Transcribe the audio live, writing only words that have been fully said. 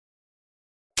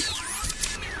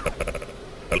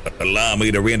Allow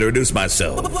me to reintroduce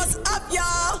myself. What's up,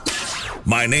 y'all?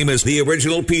 My name is the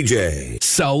Original PJ.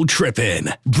 Soul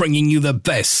Trippin', bringing you the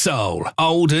best soul,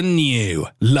 old and new.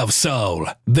 Love soul.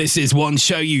 This is one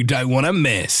show you don't want to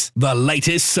miss. The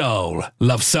latest soul.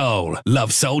 Love soul.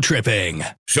 Love soul tripping.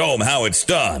 Show 'em how it's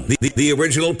done. The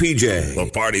Original PJ. The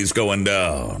party's going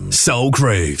down. Soul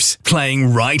Grooves,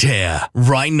 playing right here,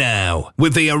 right now,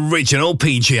 with the Original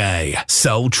PJ.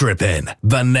 Soul Trippin',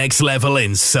 the next level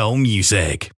in soul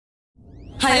music.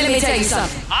 Hey, let me tell you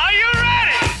something. Are you ready?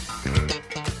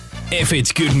 If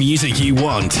it's good music you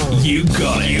want, you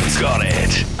got it. You got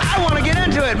it. I want to get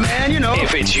into it, man, you know.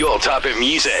 If it's your type of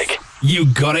music, you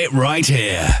got it right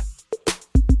here.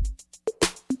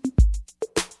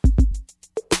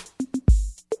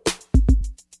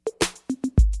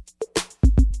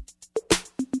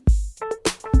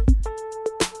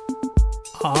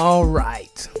 All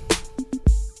right.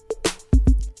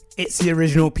 It's the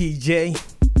Original PJ,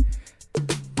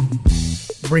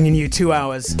 bringing you 2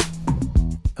 hours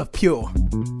of pure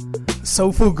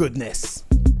soulful goodness.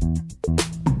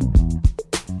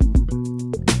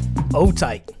 Hold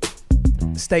tight.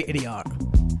 State of the art.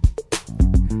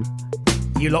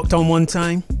 You locked on one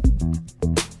time?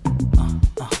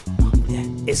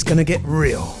 It's gonna get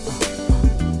real.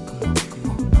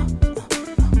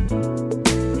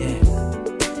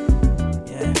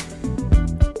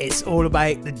 It's all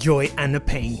about the joy and the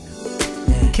pain.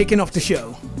 Kicking off the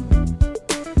show.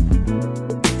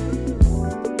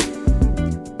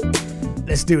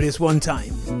 Let's do this one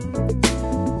time.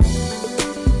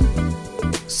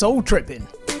 Soul Trippin'.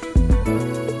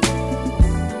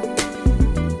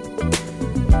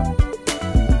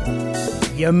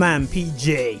 Your man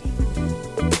PJ.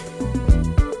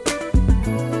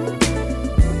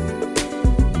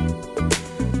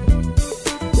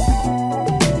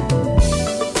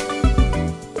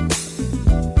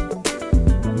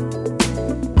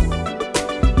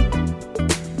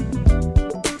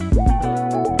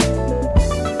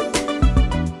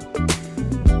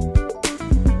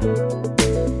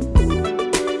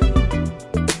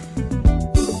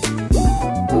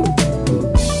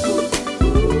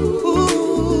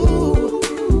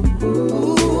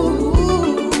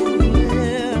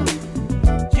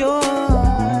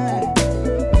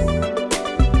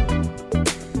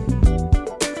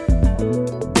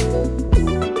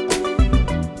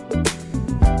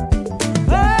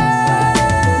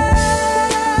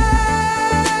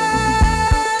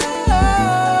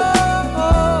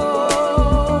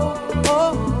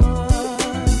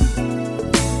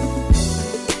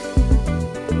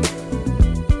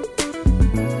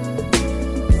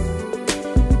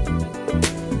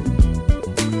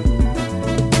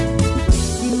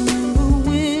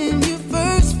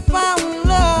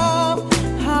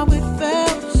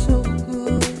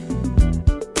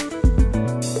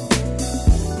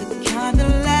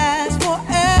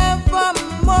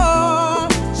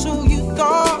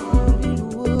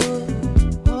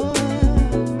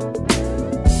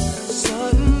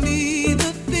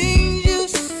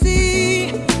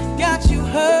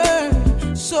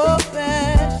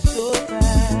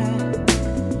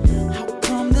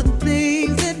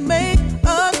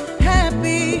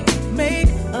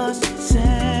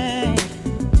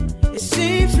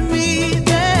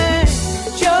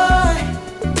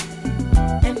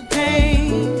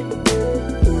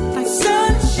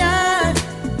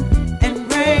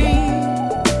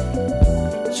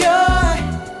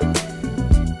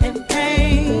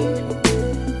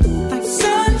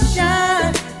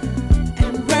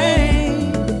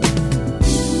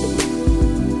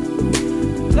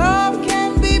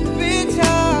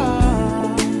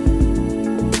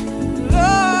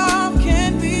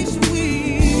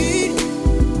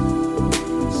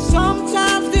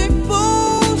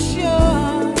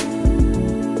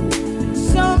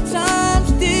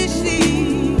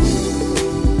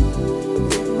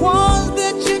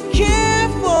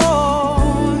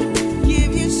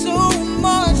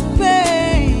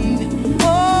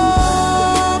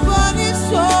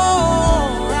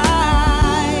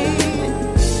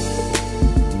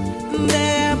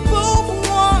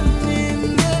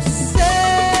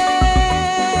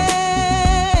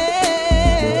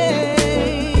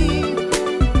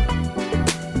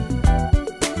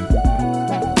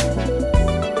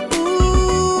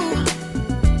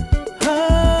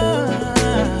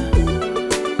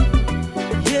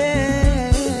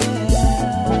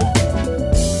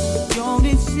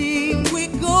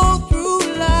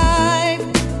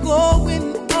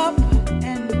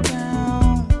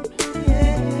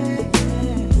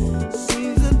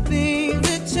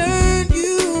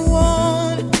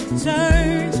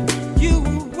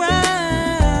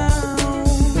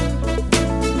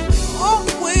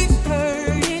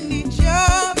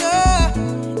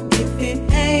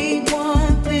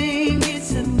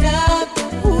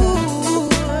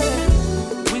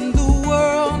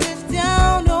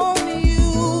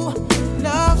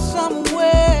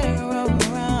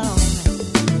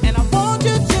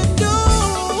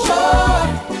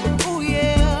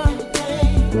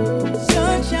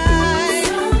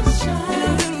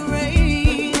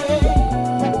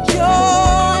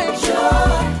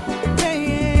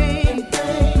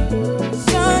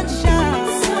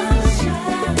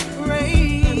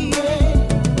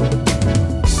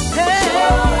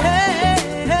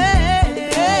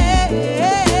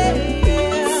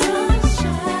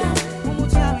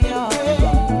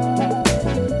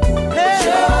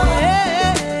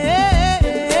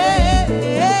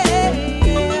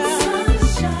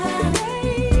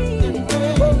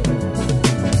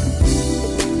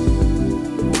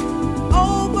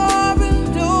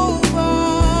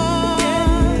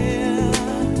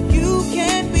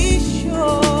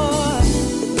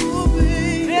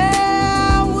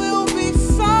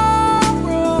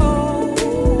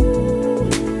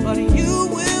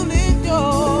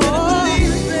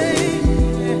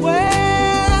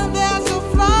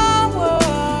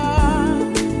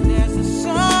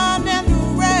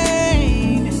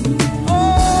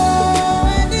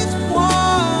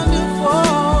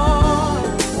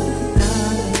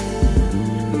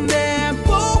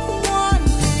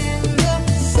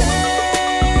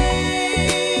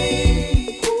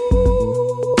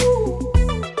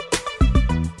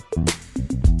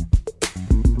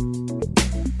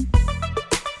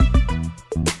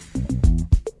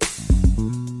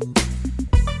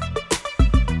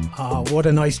 what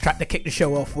a nice track to kick the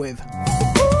show off with.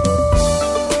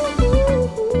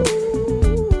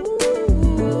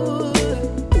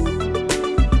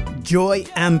 Joy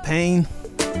and pain.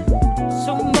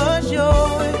 So much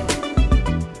joy.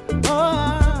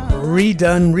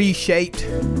 Redone, reshaped,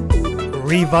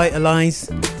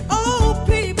 revitalized. Oh,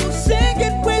 people sing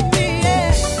it with me.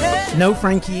 Yeah. No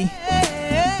Frankie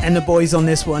and the boys on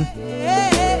this one.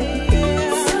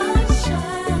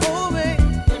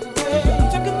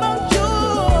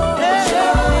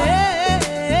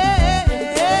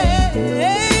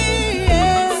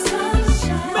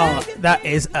 That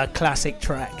is a classic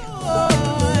track.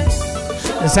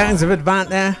 The sounds of Avant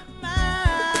there.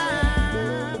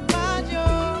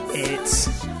 It's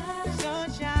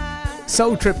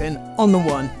Soul Tripping on the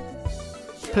one,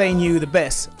 playing you the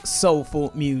best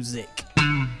soulful music.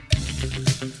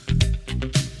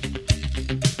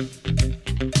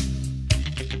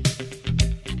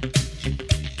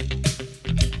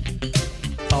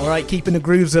 Alright, keeping the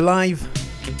grooves alive.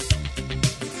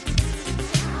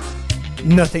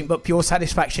 Nothing but pure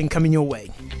satisfaction coming your way.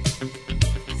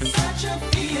 Such a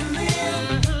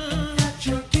feeling that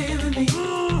you're giving me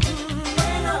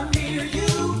when I'm near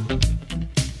you.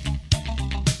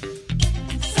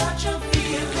 Such a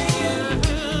feeling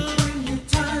when you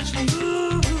touch me.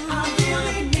 I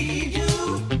really need you.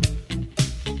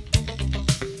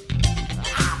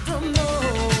 I don't know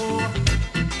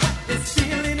what this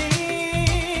feeling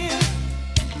is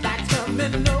that's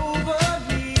coming over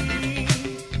me.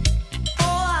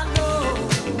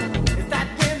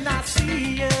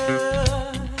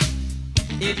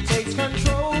 It takes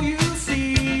control, you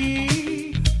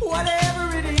see.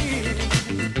 Whatever it is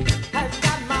has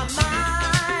got my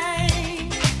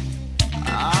mind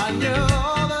on you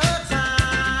all the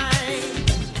time.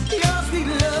 Your sweet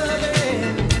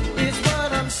loving is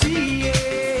what I'm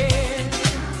seeing.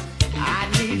 I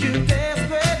need you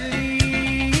desperately.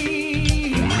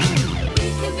 We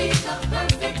can be the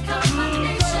perfect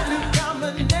combination.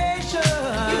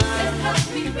 You can help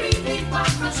me relieve my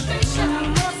frustration.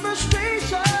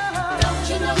 Don't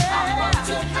you know I want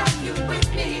to have you with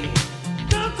me?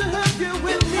 Got to have you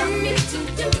with me. Help me to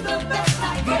do the best I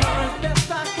can.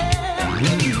 Best I can.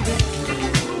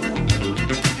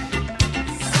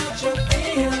 Such a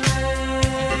feeling.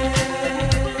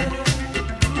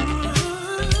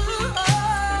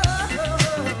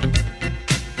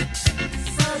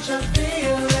 Such a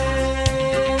feeling.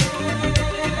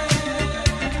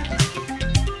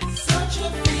 Such a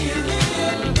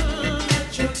feeling that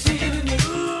you're feeling me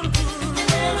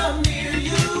when I'm near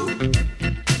you.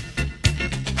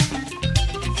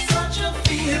 Such a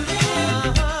feeling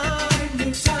when you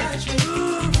touch me.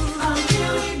 I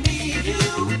really need you.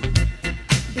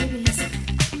 Baby, listen.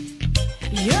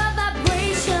 Your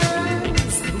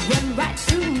vibrations run right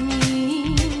through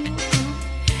me,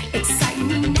 excite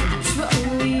me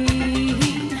naturally.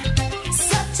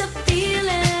 Such a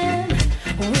feeling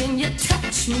when you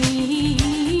touch me.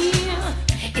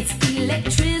 It's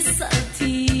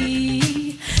electricity.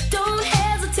 Don't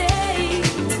hesitate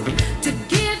to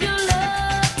give your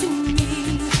love to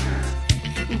me.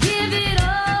 Give it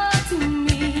all to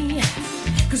me.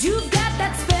 'Cause you've got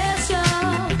that special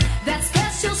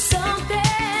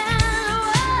something,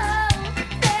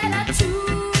 that I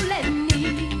truly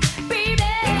need.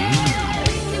 Baby,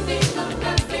 we can be the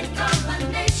perfect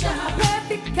combination.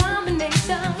 Perfect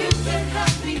combination. You can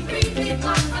help me relieve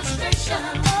my frustration.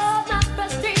 All my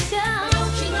frustration.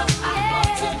 Don't you know I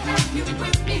want to have you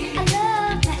with me? I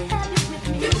love to have you with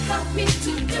me. You help me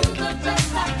to do the best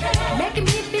I can. Making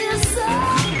me feel so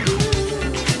good.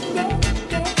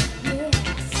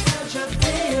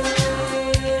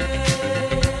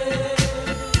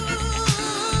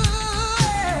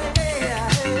 Yeah, yeah,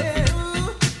 yeah.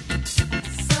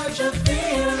 Such a feeling. Such a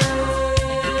feeling.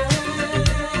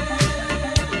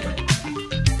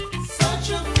 Such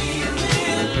a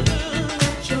feeling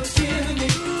that you're giving me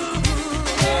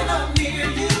when I'm near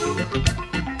you.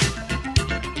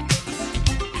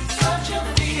 Such a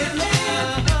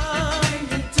feeling when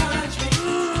you touch me.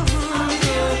 I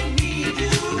really need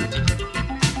you.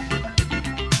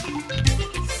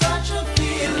 Such a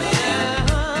feeling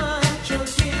that you're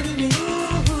giving me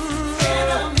when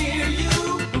I'm near you.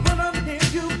 When I'm near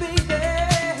you, baby.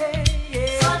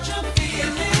 Such a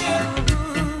feeling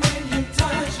when you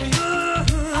touch me.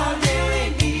 I really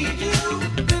need you.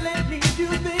 Really need you,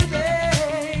 baby.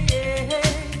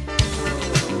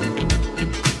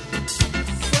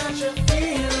 Such a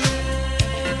feeling.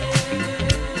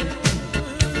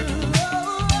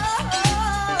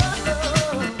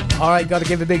 Alright, gotta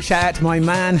give a big shout out to my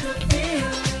man,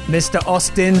 Mr.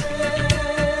 Austin.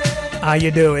 How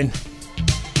you doing?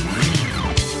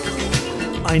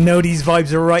 I know these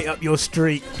vibes are right up your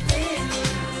street.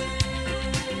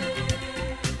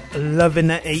 Loving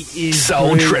the 80s.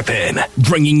 Soul groove. Tripping,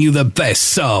 bringing you the best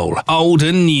soul, old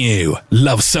and new.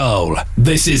 Love Soul.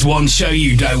 This is one show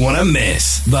you don't want to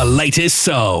miss. The latest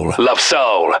soul. Love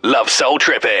Soul. Love Soul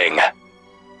Tripping.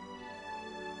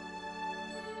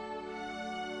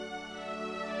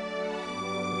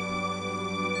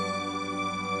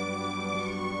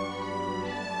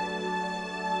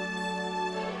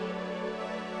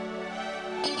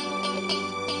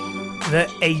 The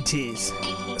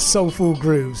 80s. Soulful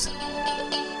grooves.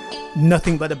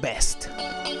 Nothing but the best.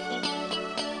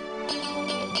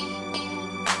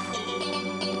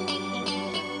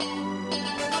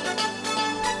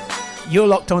 You're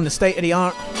locked on the state of the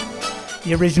art.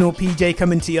 The original PJ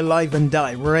coming to you live and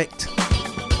direct.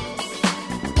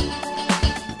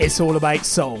 It's all about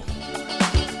soul.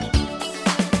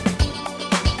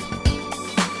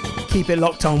 Keep it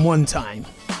locked on one time.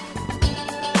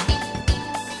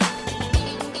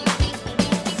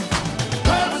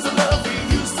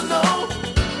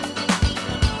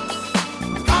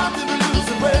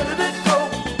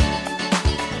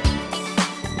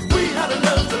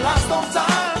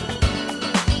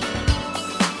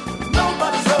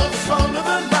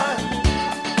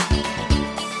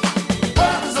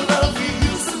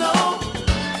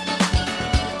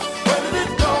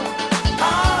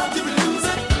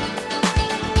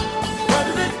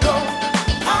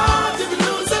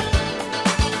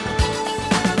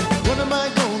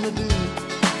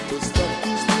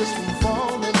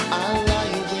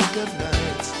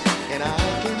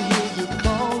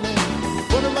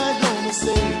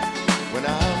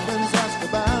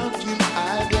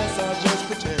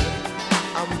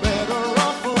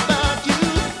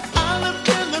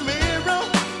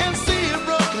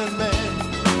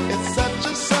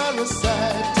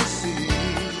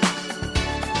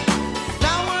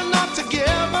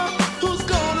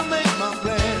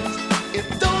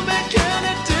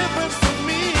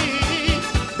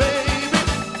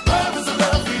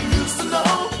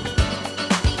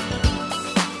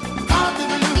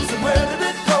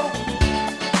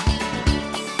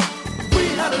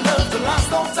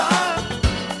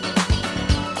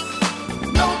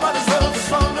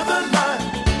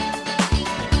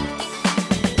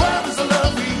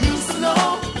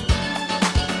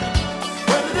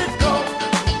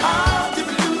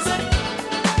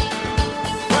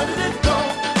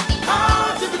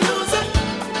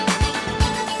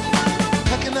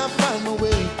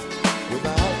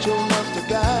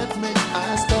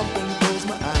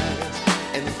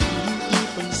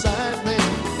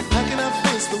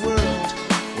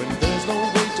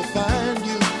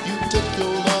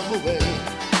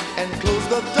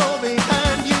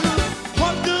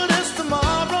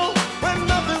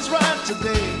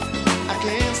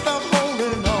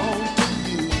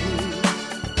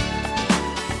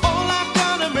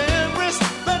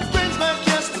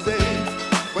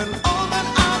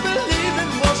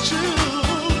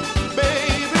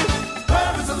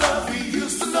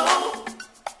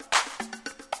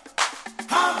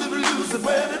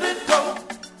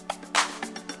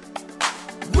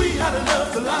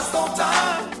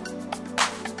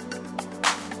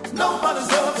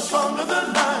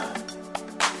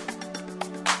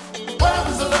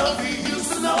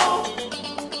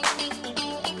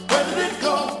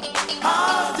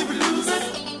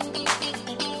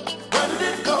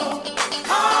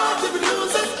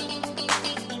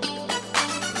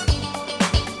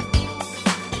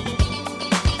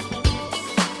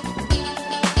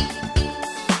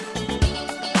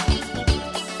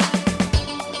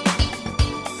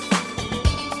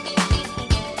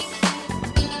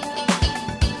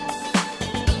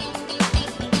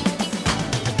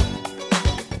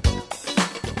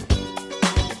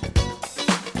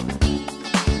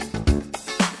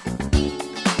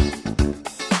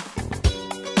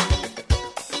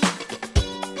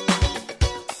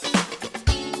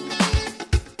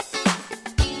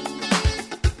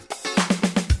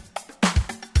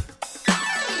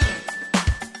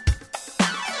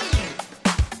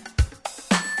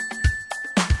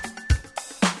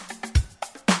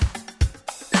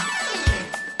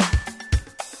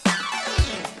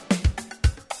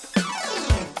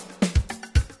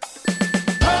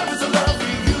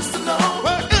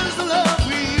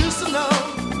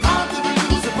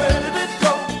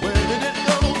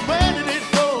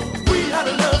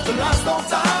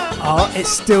 It's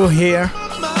still here.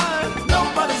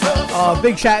 Oh,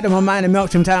 big shout out to my man in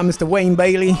Melksham Town, Mr. Wayne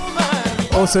Bailey.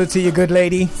 Also to your good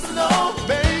lady.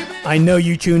 I know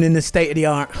you tune in the state of the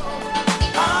art.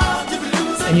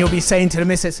 And you'll be saying to the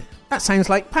missus, that sounds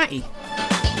like Patty.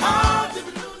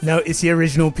 No, it's the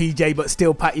original PJ, but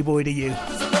still Patty Boy to you.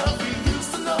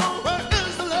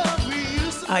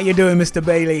 How you doing, Mr.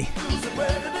 Bailey?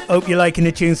 Hope you're liking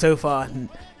the tune so far.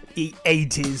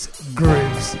 80s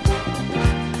grooves.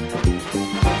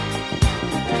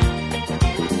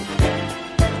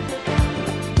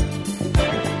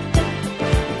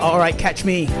 All right, catch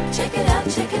me. Check it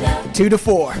out. 2 to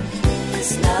 4.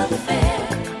 This love affair.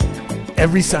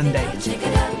 Every Sunday. Check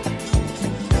it out.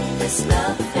 This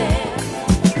love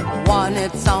affair. 1,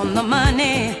 it's on the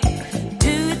money. 2,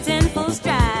 it's in full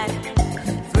stride.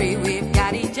 3, we've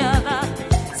got each other.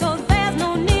 So there's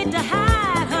no need to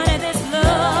hide, honey. This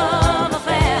love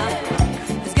affair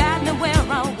has got me where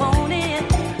I want it.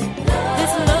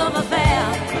 This love affair,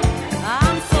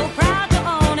 I'm so proud to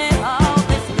own it. Oh,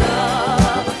 this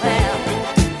love affair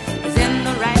is in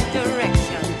the right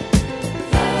direction.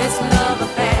 This love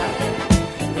affair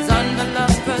is under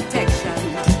love's protection.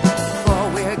 4,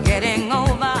 we're getting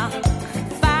over.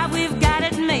 5, we've got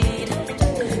it made.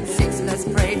 6, let's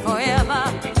pray forever.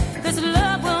 This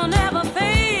love will never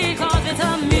fade, 'cause it's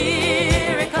a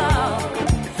miracle.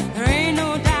 There ain't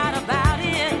no doubt about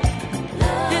it.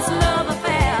 This love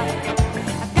affair,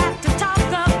 I've got to talk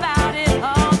about it.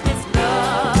 Oh, this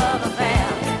love affair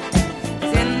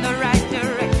is in the right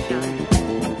direction.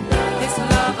 This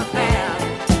love affair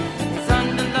is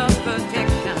under love's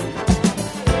protection.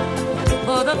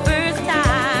 For the first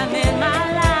time in my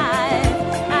life,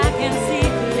 I can see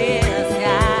clear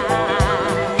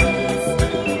skies.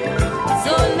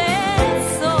 So let's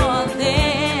soar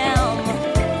them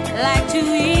like 2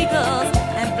 eagles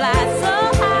and fly so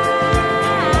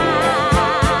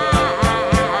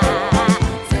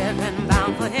high. 7,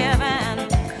 bound for heaven.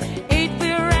 8,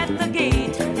 we're at the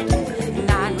gate.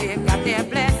 9, we've got their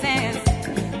blessings.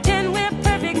 10, we're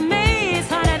perfect maze.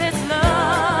 Honey, this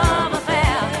love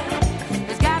affair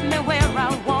has got me where I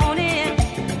want it.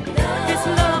 This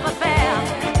love affair,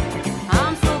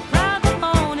 I'm so proud to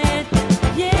own it.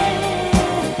 Yeah.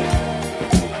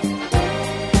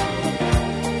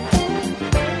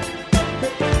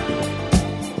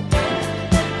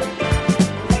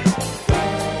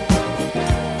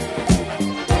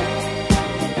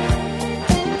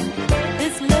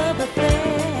 This love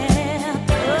affair.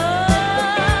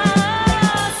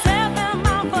 Oh, 7,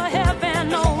 bound for heaven.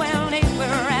 No, well, 8,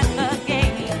 we're at the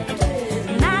gate.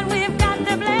 9, we've got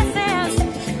the blessings.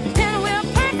 10, we're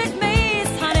perfect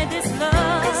maze. Honey, this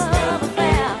love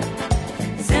affair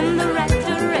is in the right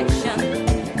direction.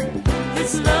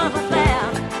 This love affair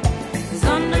is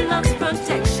under love's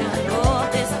protection. Oh,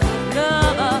 this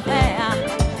love affair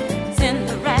is in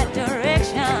the right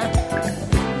direction.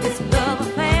 This love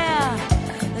affair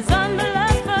is under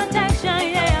love's protection.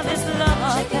 Yeah, this love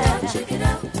affair. Check it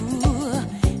out. Ooh,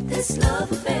 This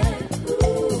love affair.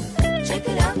 Ooh. Check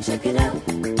it out.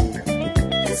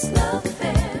 This love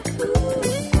affair. Ooh.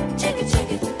 Check it.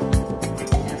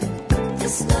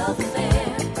 This love affair.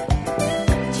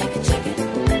 Check it.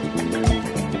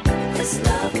 This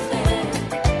love affair.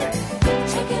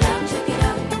 Check it out.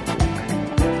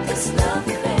 This love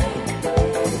affair.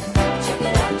 Check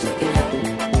it out.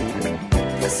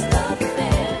 This love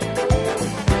affair.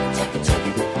 Check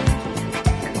it.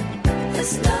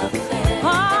 This love affair. oh,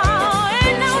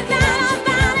 ain't no doubt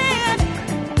about it.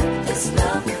 This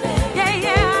love affair.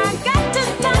 Yeah, I got to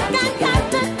talk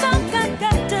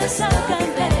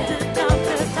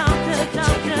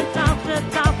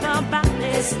about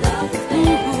this. This love affair.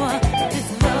 Ooh, this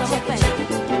love affair.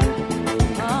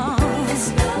 Oh, This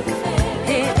love affair.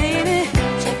 hey, baby,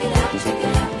 Check it out.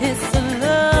 it's a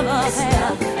love This affair.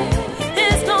 love affair.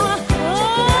 It's gonna,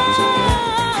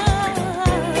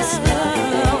 This love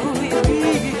affair. we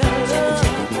be a love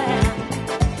affair.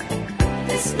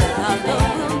 This love Our affair.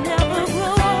 love will never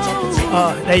grow.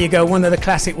 Oh, there you go. One of the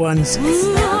classic ones.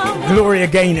 Ooh, Gloria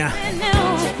Gaynor. brand new.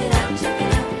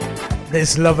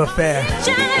 This love affair.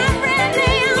 Shine brand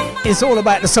new. It's all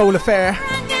about the soul affair.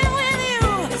 Rockin'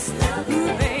 with you. Ooh,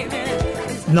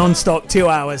 baby. Non-stop 2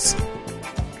 hours.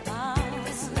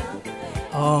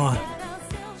 Oh,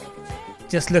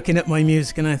 just looking at my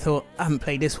music and I thought, I haven't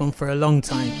played this one for a long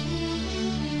time.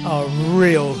 A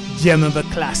real gem of a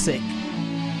classic.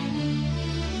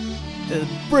 A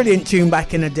brilliant tune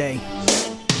back in the day.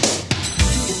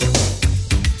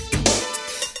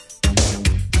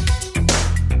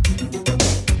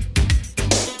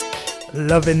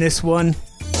 Loving this one.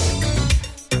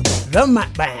 The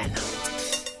Mac Band.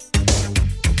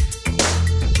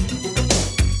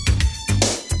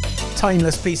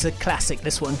 Timeless piece of classic,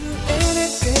 this one.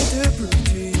 Anything to prove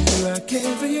to you I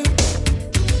care for you.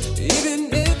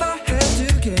 Even if I had to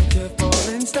catch a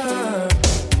falling star.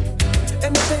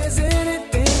 And if there's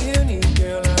anything you need,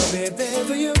 girl, I'll be there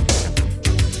for you.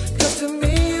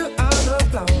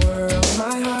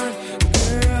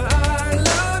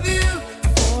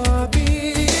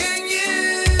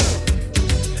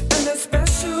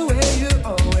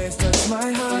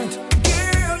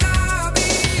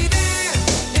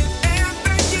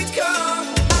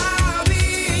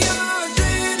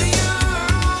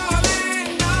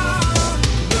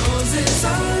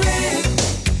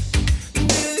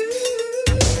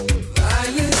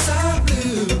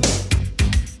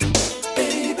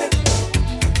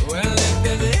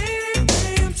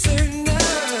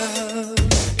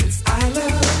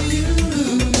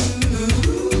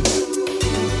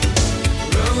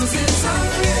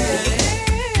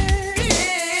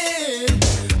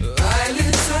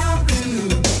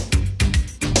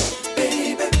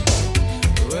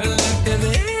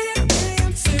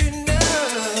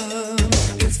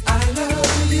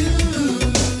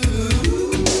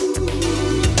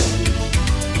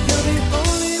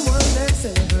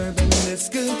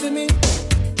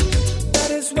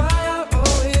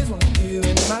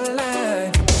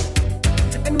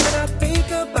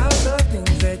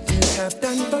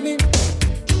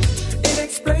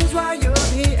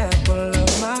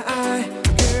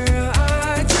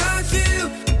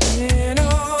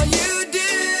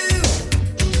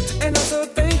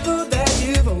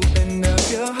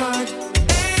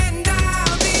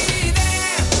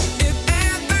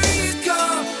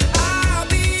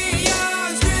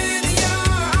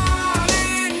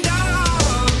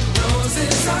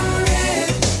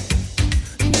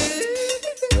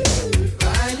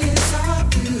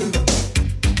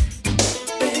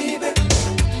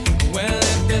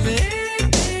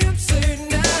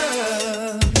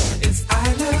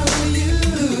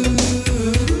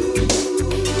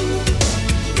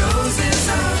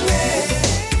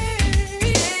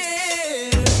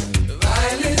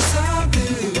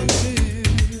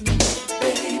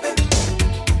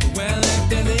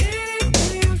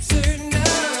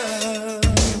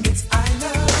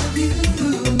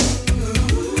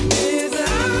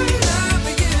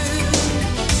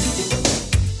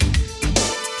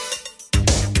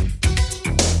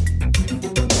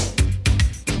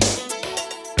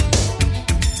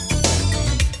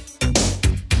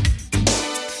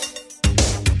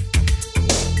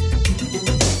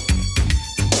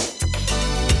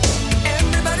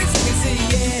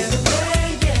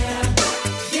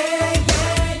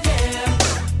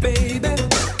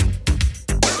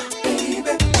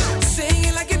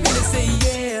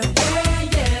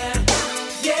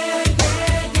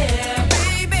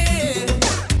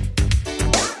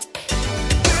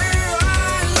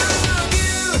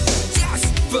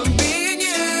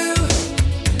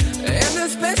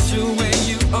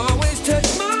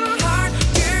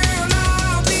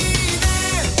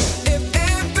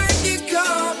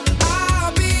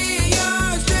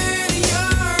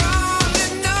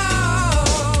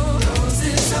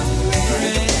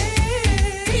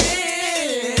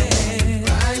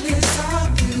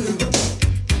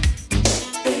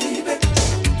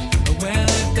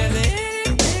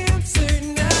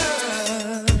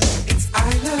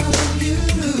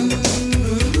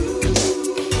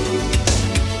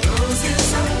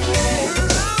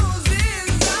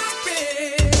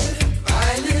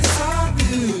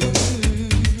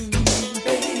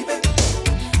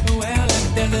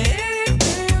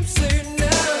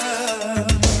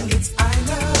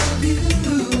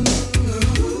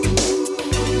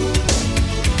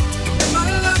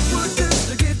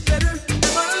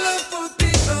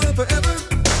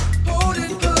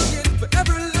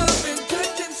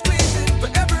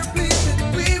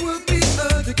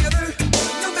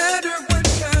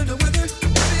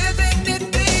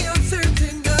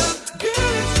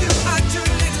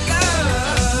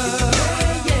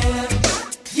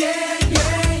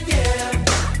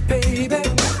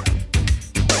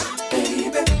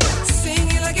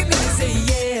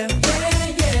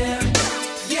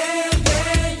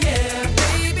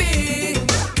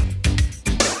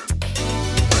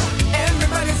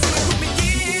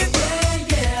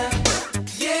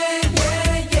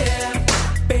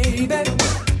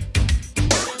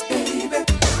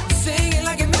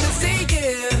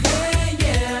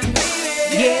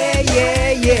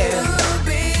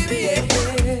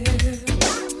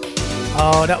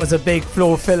 Oh, that was a big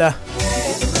floor filler.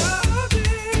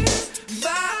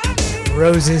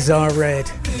 Roses are red.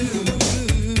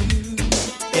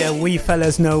 Yeah, we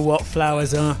fellas know what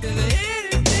flowers are.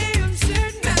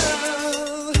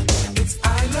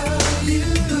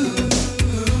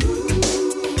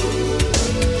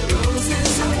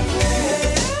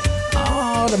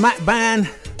 Oh, the Mac Band,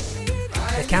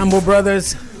 the Campbell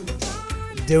Brothers,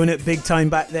 doing it big time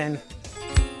back then.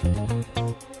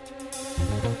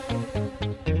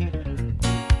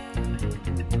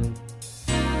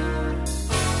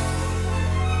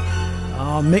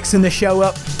 Oh, mixing the show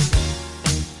up,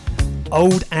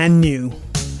 old and new.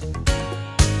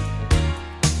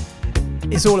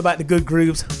 It's all about the good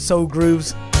grooves, soul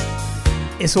grooves.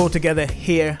 It's all together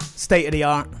here, state of the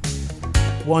art,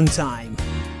 one time.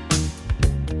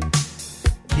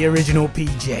 The original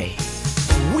PJ.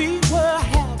 We were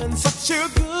having such a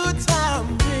good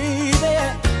time, baby.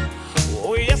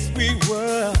 Oh, yes, we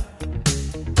were.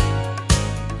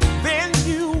 Then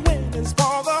you went and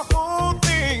spoiled the whole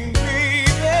thing, baby,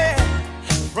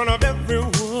 in front of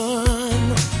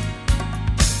everyone.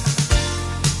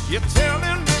 You're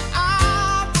telling me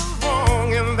I was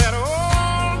wrong and that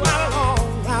all night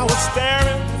long I was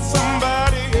staring at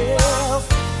somebody else.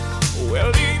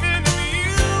 Well, even if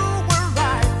you were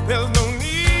right, there's no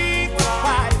need to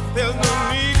fight, there's no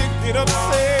need to get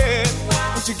upset.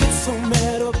 Don't you get so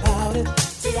mad about it?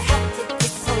 Do you have to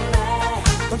get so mad?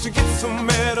 Don't you get so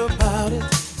mad about it?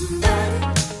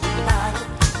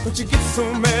 Don't you get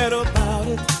so mad about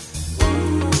it?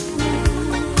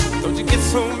 Don't you get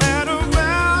so mad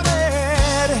about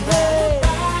it? Hey,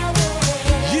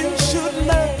 you should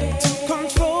learn to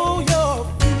control your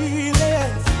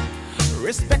feelings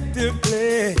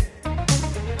respectively.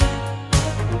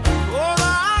 Oh,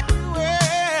 arguing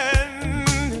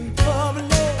in public,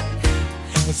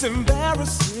 it's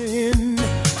embarrassing.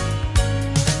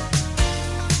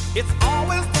 It's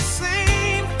always the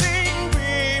same thing,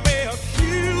 baby,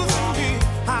 accusing me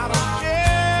out of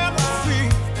jealousy.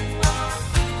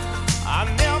 I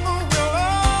never will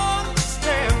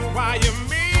understand why you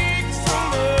make so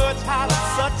much out of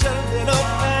such a little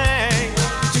thing.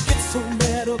 Don't you get so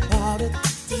mad about it?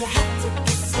 Do you have to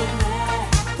get so mad?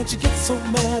 Don't you get so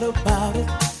mad about it?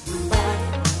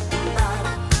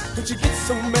 Don't you get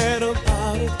so mad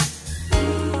about it?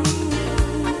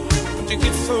 Don't you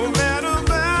get so mad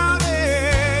about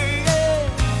it?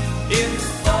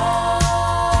 It's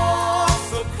all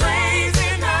so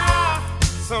crazy now.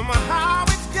 Somehow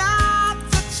it's got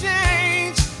to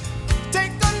change.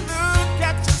 Take a look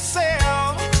at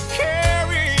yourself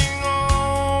carrying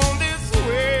on this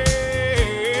way.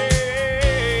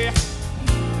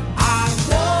 I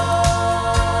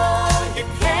know you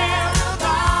care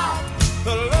about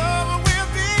the love we're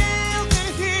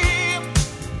building here.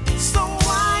 So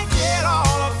why get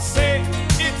all upset?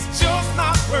 It's just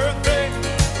not worth it.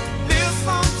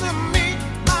 Listen to me,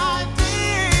 my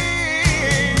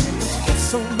dear. Don't you get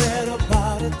so mad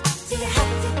about it? Do you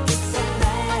have to get so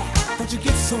mad? Don't you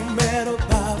get so mad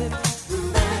about it?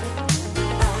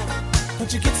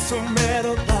 Don't you get so mad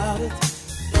about it?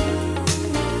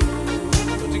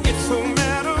 Don't you get so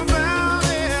mad about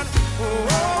it? Oh,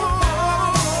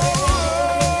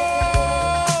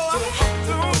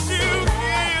 don't you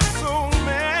get so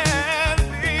mad,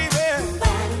 baby?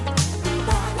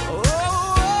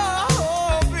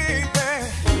 Oh, baby.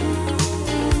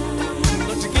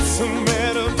 Don't you get so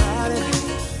mad about it?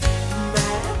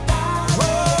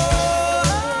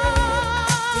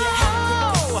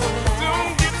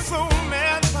 Don't get so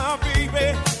mad, my baby.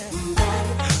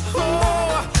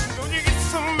 Oh, don't you get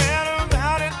so mad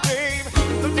about it, babe?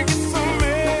 Don't you get so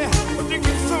mad? Don't you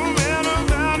get so mad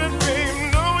about it, babe?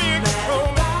 No, you get so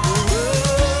mad.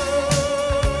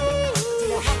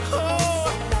 Oh,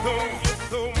 don't get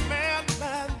so mad,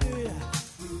 my dear.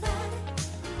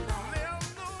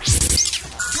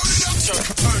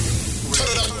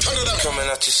 Coming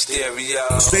out your stereo.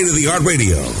 State of the art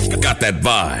radio. Got that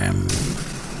vibe.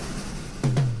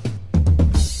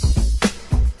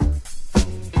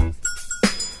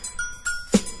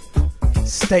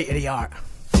 State of the art.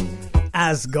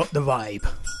 As got the vibe.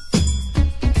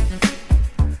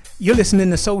 You're listening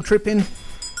to Soul Tripping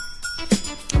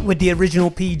with the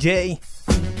original PJ.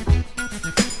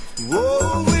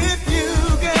 Oh, with you,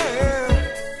 girl,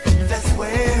 that's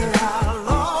where I'll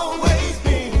always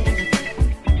be.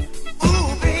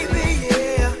 Ooh, baby,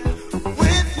 yeah.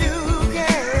 With you,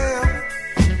 girl,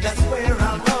 that's where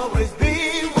I'll always be.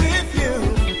 With you.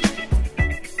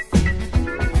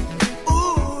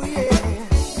 Ooh, yeah.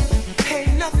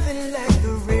 Ain't nothing like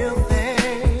the real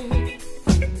thing.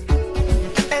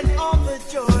 And all the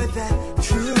joy that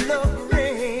true love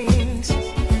brings.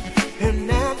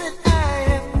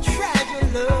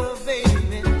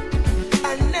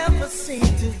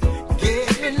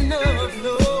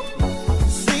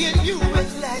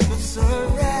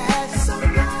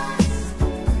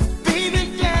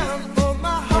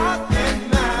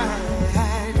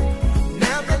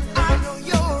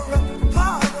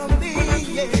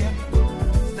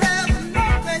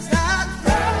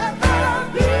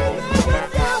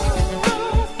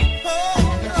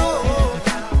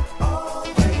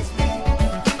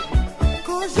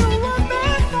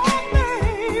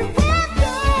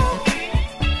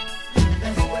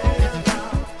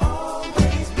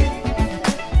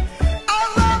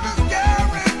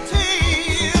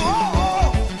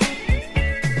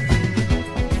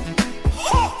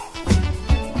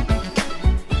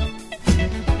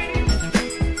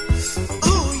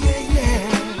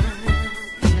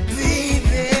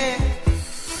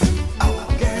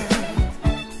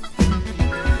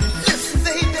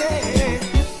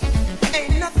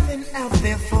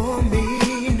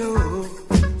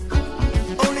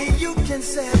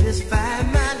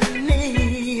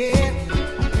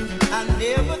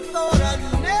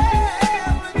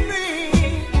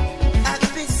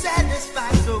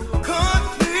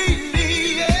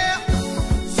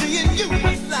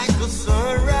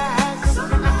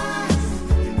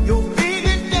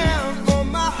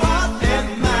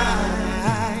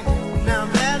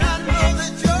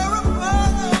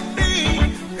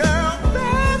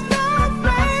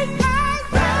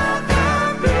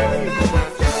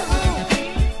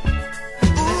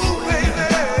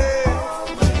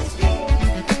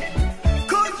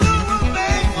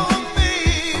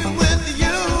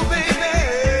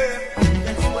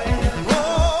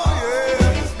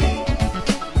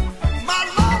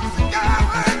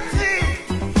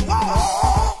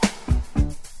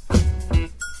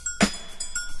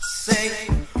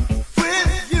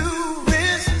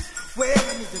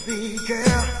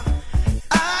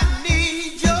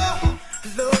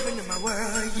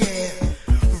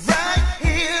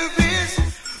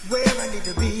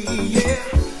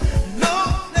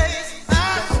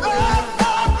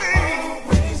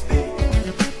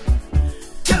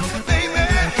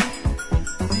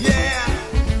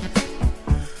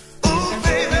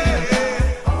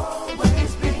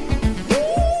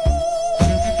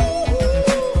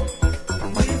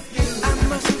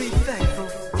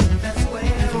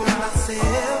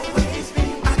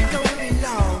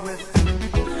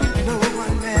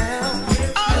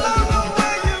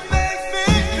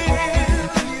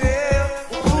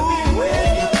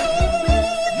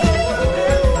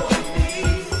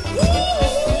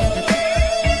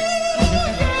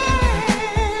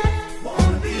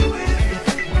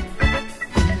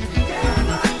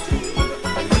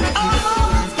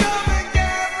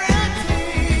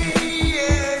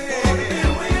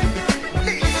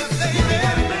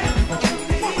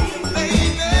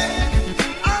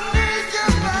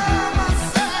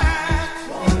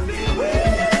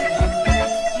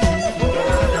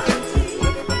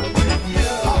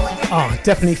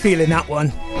 Definitely feeling that one.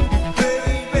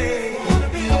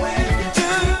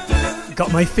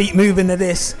 Got my feet moving to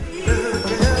this.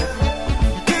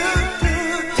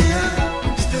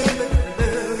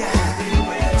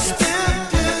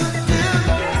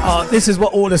 Oh, this is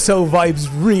what all the soul vibes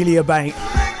really about.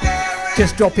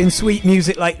 Just dropping sweet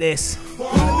music like this.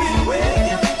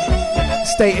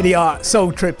 State of the art,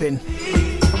 soul tripping.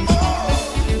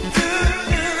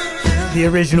 The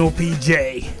original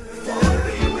PJ.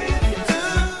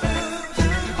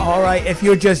 Alright, if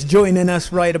you're just joining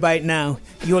us right about now,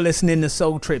 you're listening to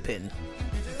Soul Tripping.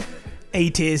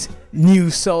 80s,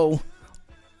 new soul,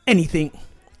 anything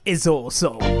is all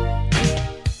soul.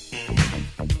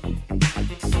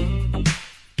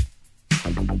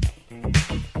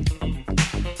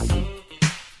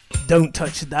 Don't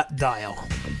touch that dial.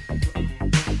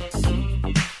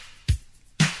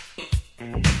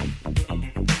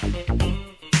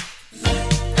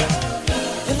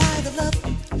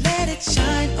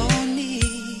 Shine on me.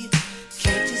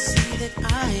 Can't you see that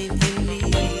I'm in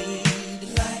need?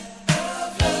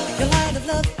 Your light of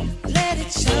love, let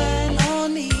it shine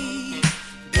on me.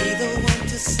 Be the one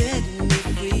to set me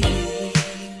free.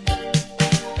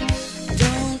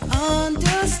 Don't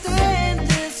understand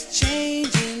this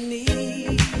change in me.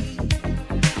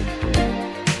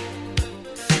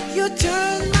 You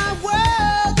turn my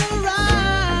world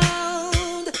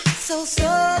around so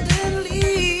suddenly.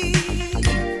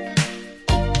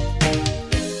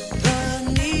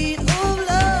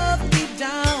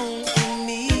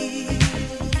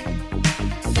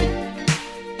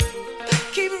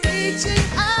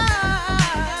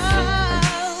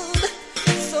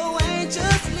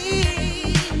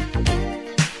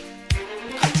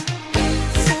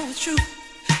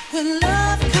 When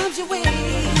love comes your way,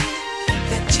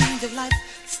 that change of life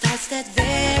starts that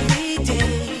very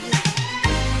day.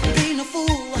 Being a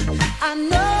fool, I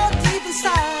know deep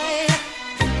inside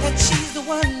that she's the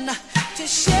one to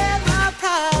share my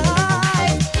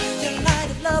pride. Your light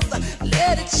of love,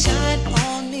 let it shine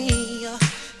on me.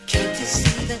 Can't you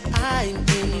see that I'm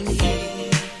in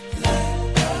need?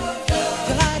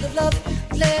 Your light of love,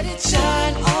 let it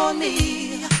shine on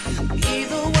me. Be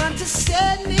the one to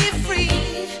set me free,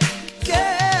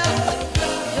 girl.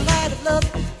 Your light of love,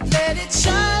 let it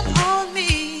shine on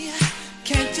me.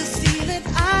 Can't you see that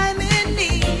I'm in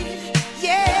need?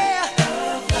 Yeah.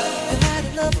 Your light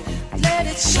of love, let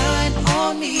it shine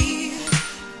on me.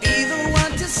 Be the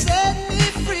one to set me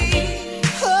free.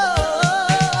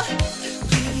 Oh,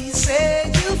 please say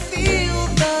you feel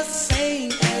the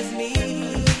same as me.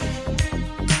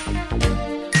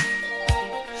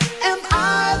 Am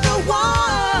I the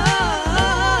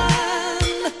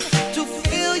one to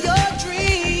fill your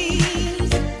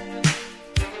dreams?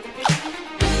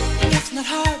 It's not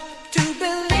hard to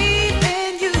believe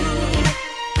in you.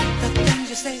 The things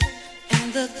you say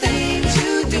and the things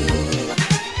you do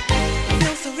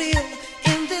feel so real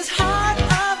in this heart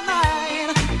of mine.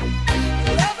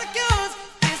 Love like yours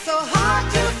is so hard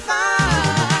to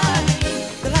find.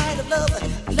 The light of love,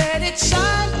 let it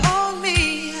shine on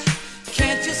me.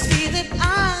 Can't you see that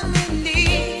I'm in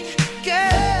need,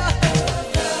 girl?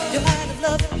 Your light of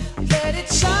love, let it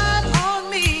shine on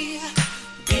me.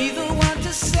 Be the one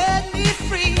to set me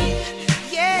free.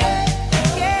 Yeah,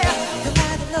 yeah. Your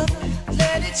light of love,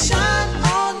 let it shine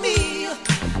on me.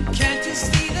 Can't you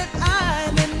see that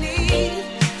I'm in need?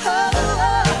 Oh,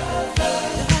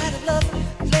 your light of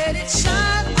love, let it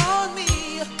shine on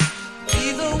me.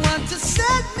 Be the one to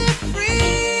set me free.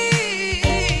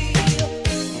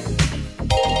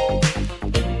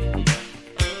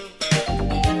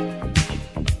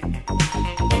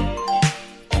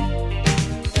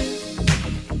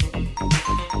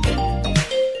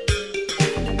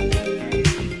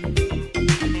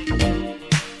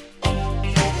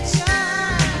 Let it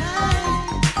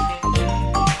shine.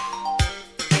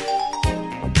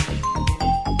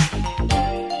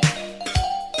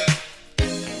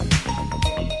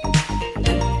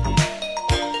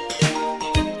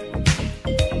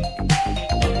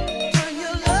 Turn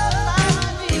your love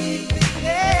on me,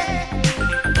 yeah.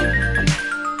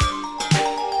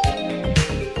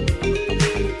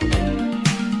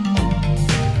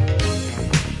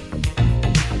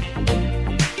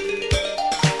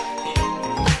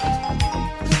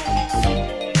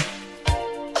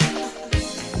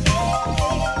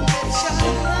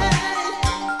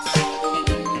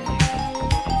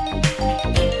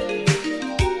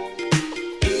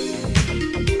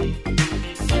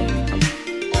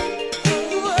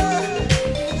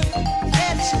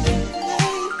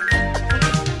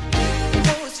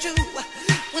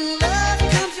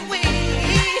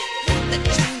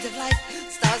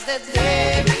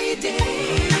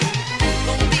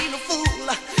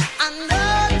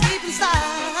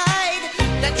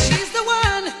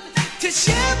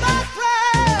 Share my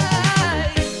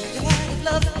pride. Your light of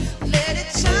love, let it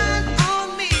shine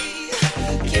on me.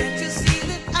 Can't you see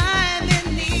that I'm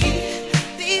in need,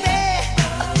 baby?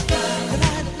 Your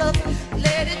light of love,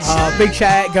 let it shine. Big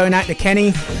shout out going out to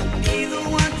Kenny. Be the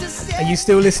one to set Are you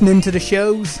still listening to the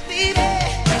shows? baby.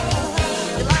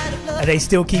 Your light of Are love, they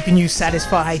still keeping you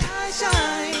satisfied?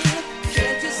 shine.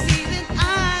 Can't you see that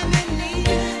I'm in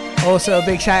need? Also, a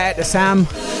big shout out to Sam.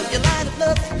 Your light of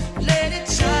love, let it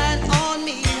shine on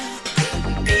me.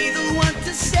 Be the one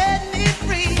to set me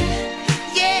free.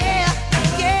 Yeah,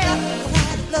 yeah. Your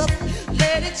light of love,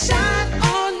 let it shine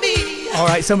on me.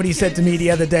 Alright, somebody said to me the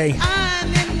other day,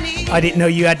 I'm in need. I didn't know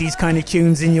you had these kind of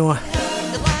tunes in your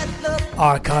Your light of love,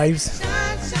 archives.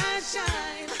 shine, shine,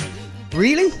 shine.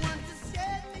 Really? Want to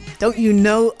set me Don't you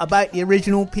know about the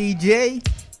original PJ?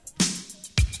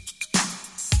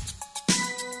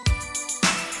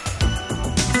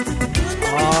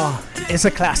 Oh, it's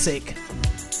a classic.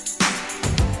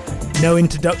 No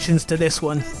introductions to this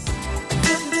one.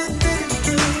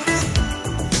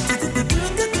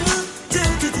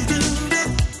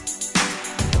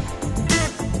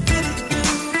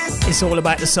 It's all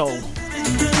about the soul.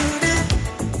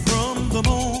 From the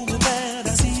moment that I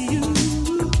see you,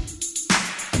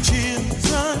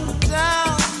 chills run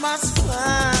down my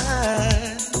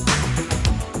spine.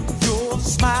 Your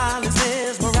smile is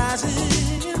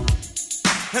mesmerizing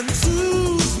and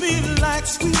soothes me like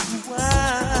sweet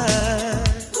wine.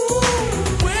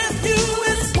 With you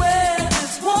is where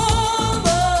it's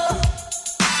warmer.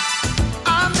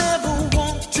 I never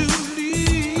want to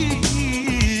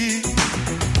leave.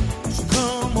 So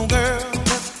come on, girl,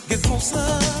 let's get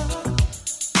closer.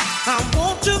 I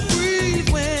want to breathe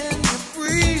when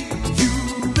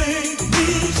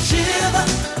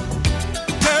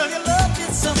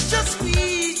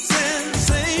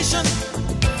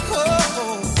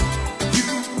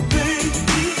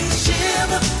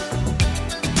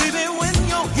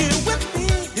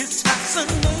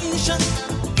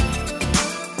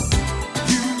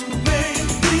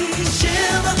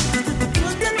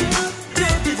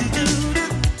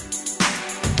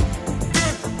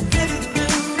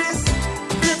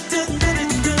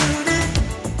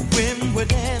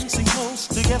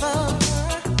together,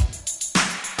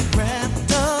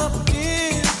 wrapped up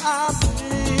in our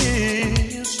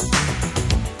bliss.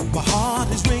 My heart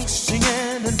is racing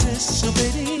and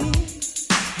anticipating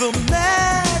the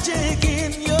magic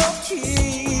in your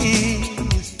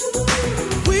kiss.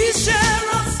 We share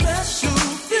a special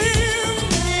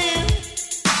feeling.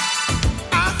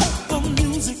 I hope the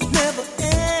music never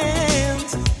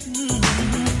ends.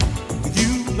 With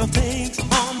you, love takes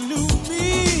on new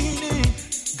meaning.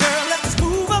 Girl, let's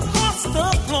move across the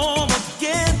floor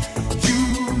again. You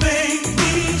make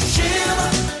me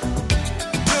shiver.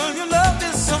 Girl, your love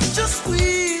is such a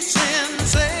sweet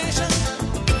sensation.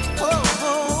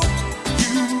 Whoa,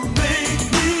 you make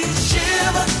me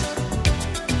shiver.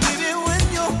 Baby, when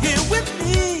you're here with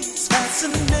me, it's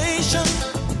fascination.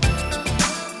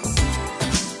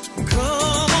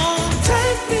 Come on,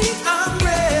 take me, I'm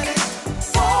ready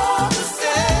for this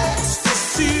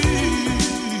ecstasy.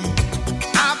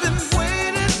 I've been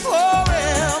waiting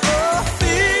forever,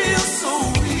 feels so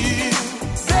real,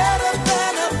 better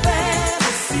than a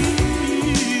fantasy.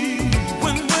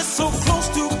 When we're so close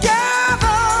together,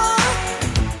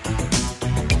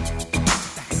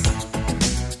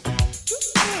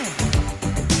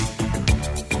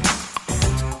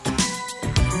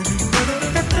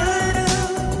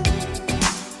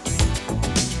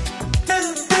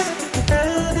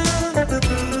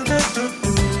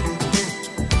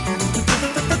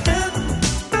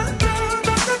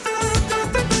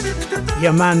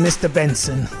 Your man, Mr.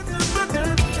 Benson.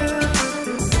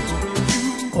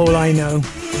 All I know,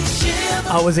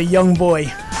 I was a young boy,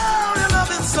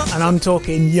 and I'm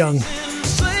talking young,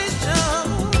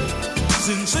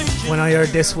 when I heard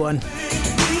this one.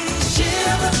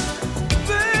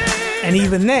 And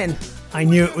even then, I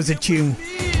knew it was a tune.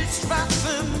 it's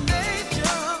fascination.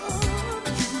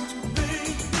 You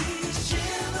make me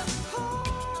shiver.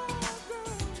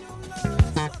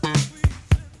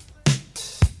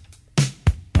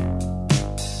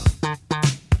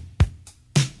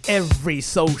 Every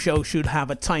soul show should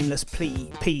have a timeless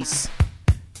piece.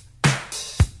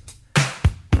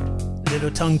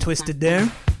 Little tongue twisted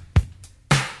there.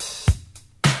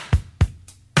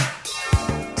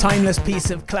 Timeless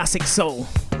piece of classic soul.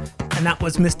 And that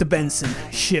was Mr. Benson,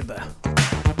 Shiver.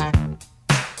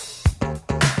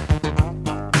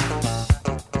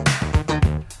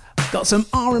 Got some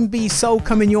R&B soul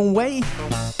coming your way.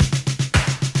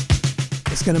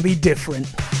 It's gonna be different.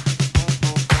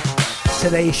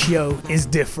 Today's show is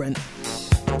different.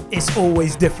 It's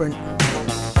always different.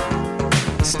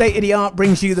 State of the Art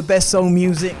brings you the best soul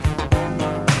music.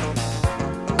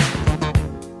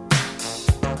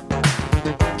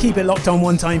 Keep it locked on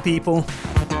one time, people.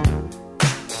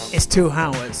 It's 2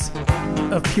 hours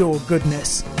of pure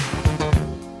goodness.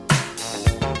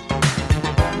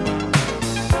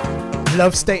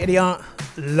 Love State of the Art,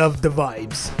 love the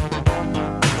vibes.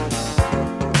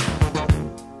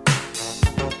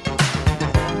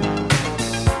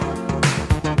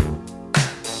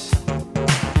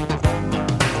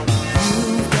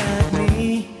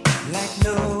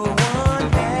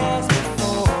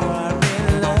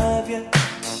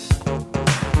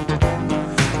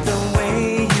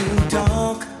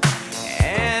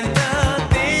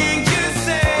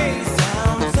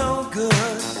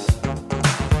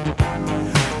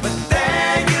 But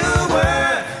there you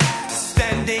were,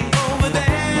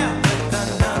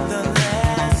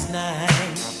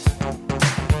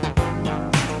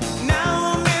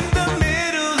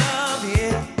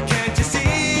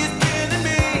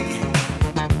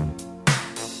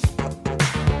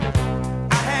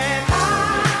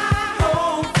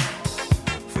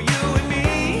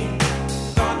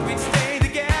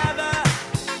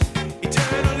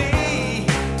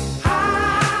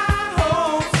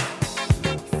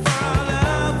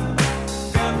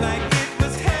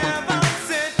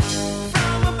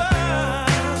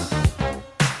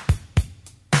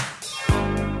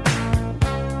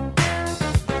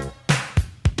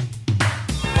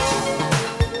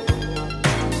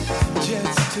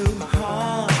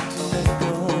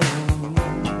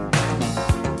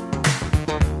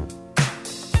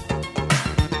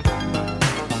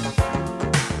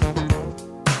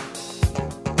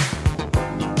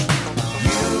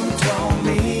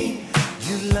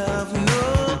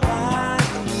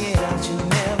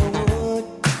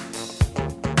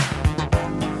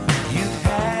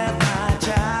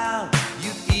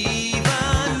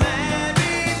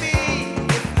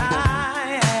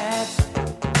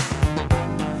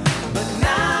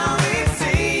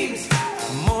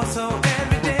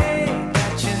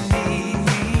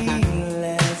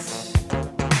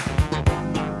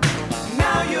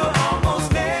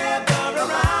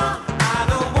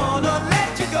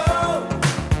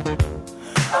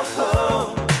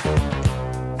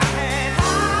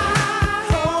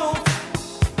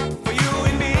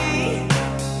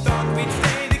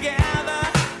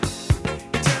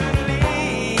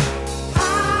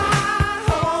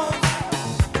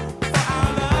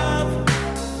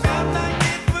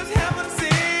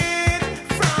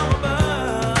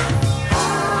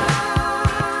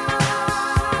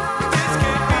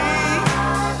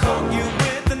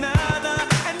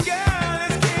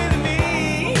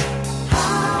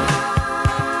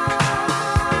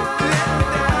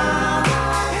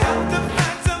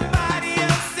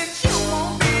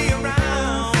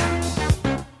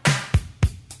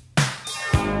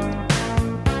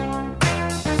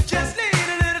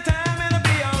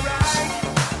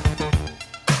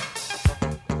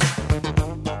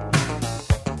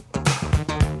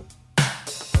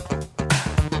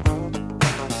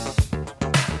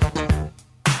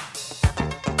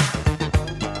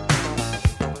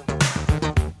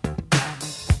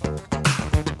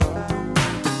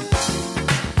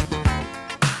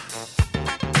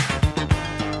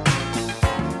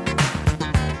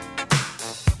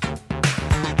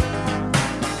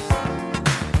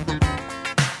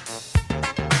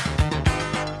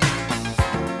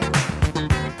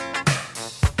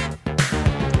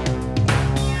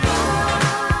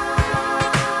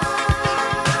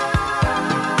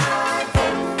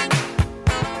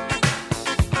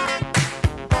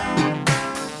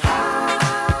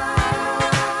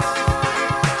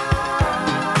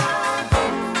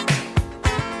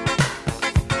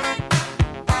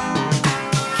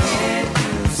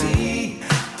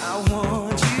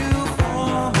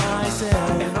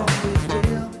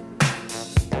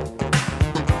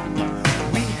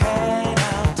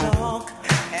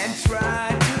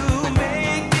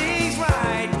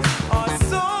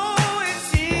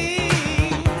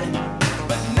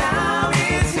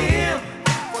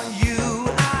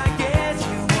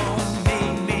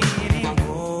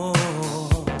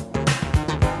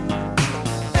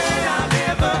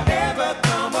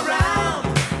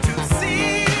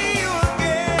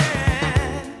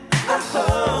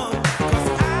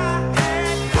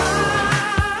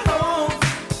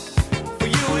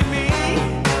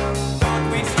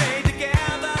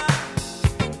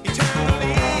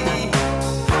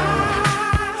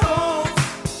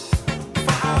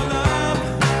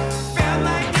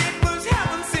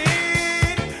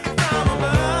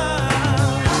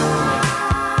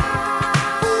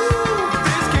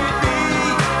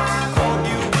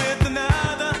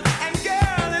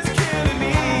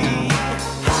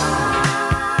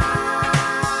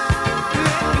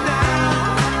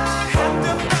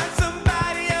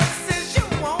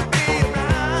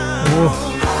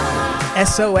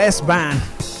 SOS Band.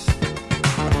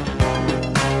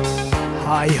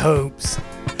 High hopes.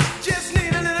 Just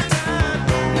need a little time.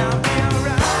 Now be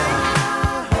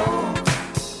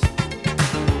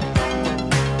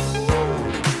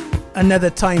alright.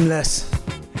 Another timeless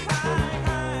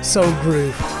soul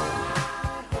groove.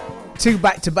 Two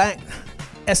back to back.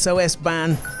 SOS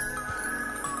Band.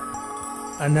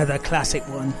 Another classic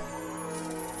one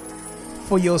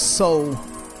for your soul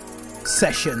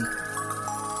session.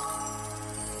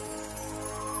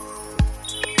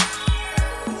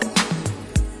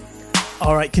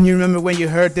 Alright, can you remember when you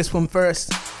heard this one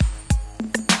first?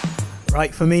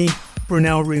 Right, for me,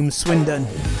 Brunel Room, Swindon.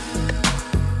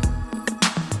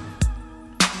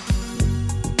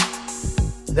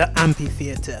 The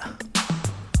amphitheatre.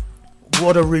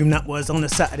 What a room that was on a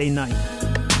Saturday night.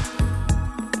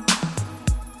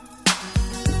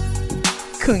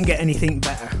 Couldn't get anything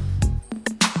better.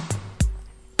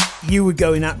 You would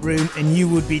go in that room and you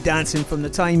would be dancing from the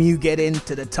time you get in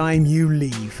to the time you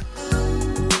leave.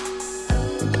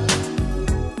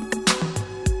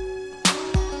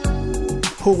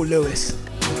 Paul Lewis,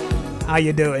 how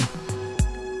you doing?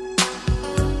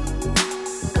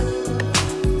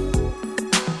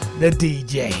 The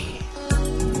DJ.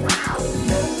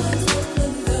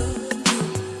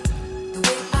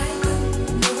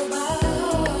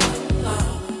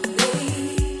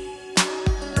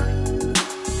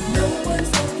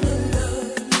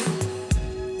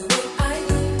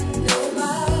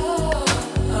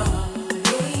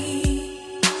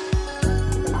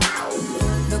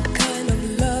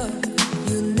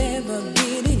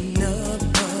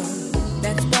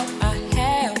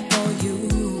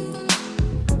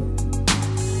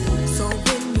 So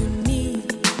when you need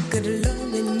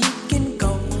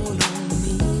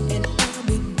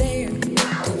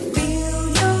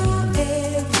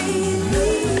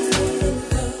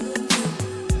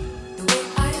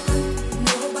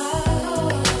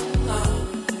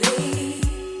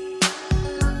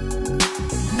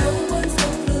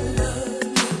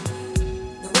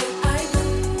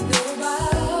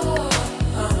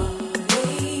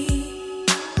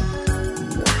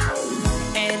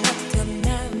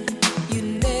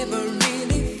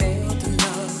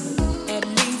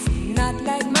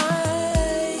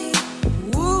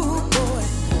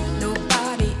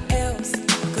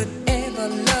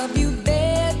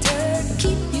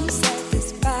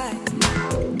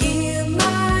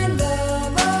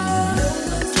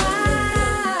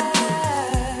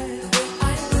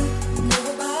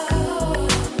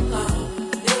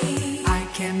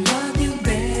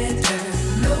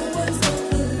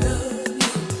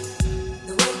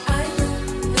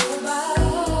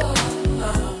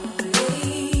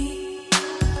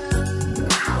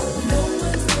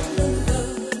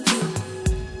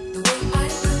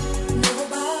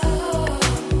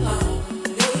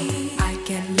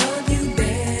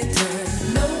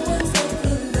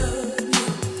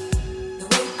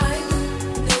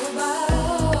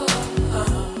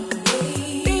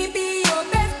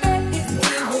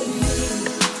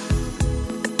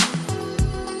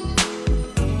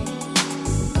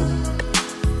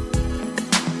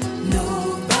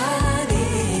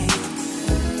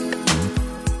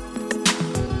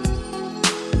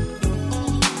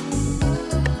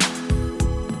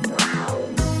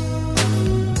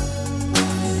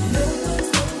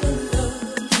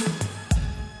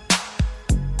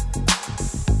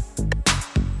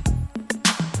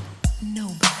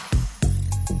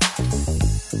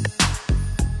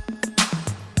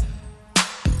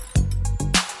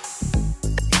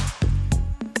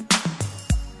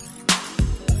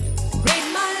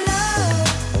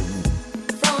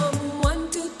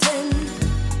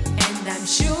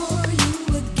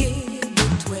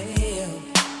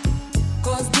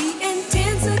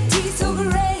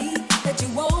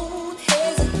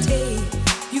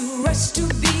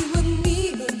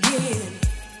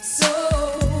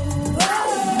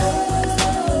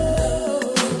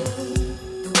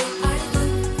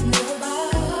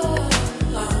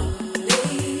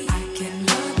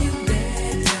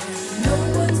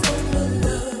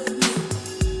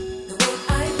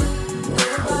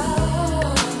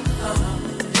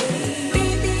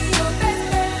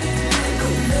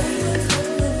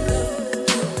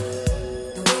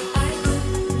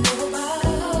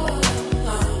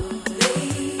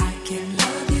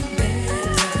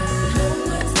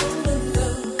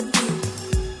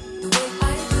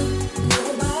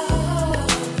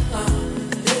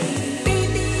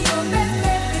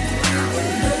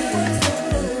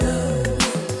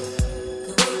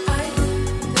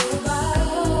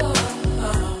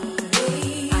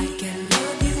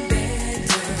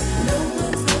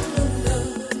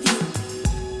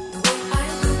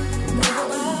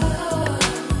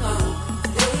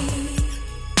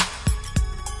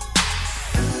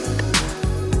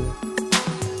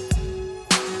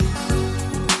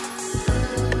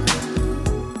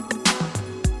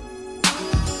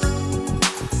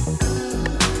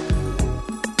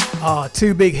Ah,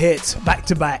 two big hits back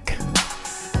to back.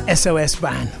 SOS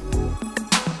Band.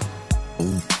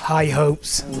 High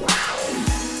Hopes.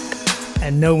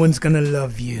 And No One's Gonna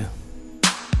Love You.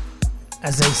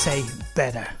 As they say,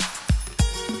 better.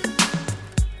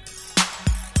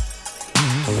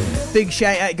 Big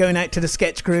shout out going out to the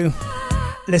sketch crew.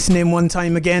 Listening one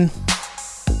time again.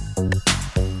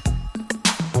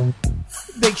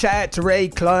 Big shout out to Ray,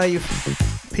 Clive,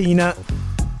 Peanut,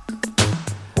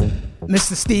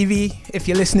 Mr. Stevie, if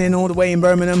you're listening all the way in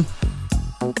Birmingham.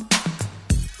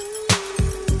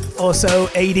 Also,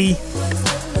 80.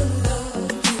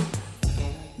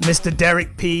 Mr.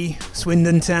 Derek P,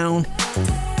 Swindon Town.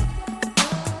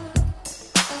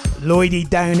 Lloydie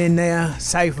down in there,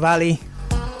 South Valley.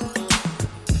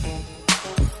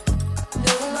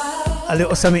 A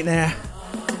little something there,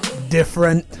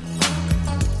 different.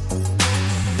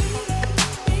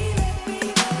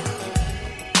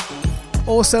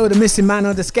 Also, the missing man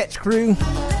of the sketch crew,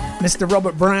 Mr.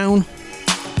 Robert Brown.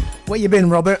 Where you been,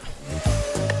 Robert?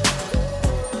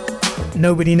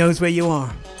 Nobody knows where you are.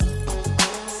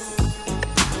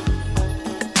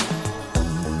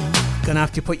 Gonna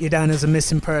have to put you down as a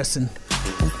missing person.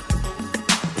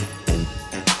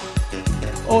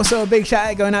 Also, a big shout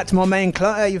out going out to my man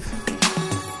Clive.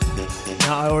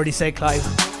 No, I already said Clive.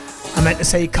 I meant to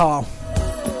say Carl.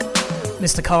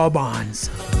 Mr. Carl Barnes.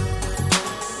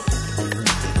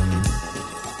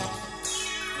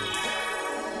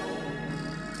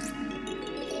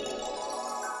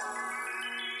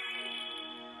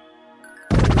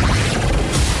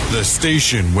 The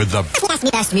station with the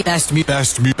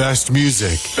best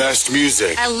music. Best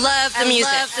music. I love the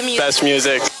music. Best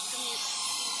music.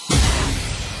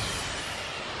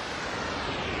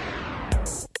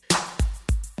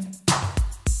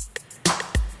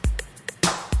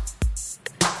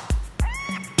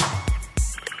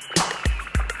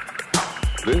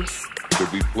 This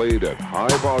should be played at high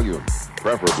volume,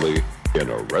 preferably in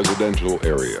a residential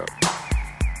area.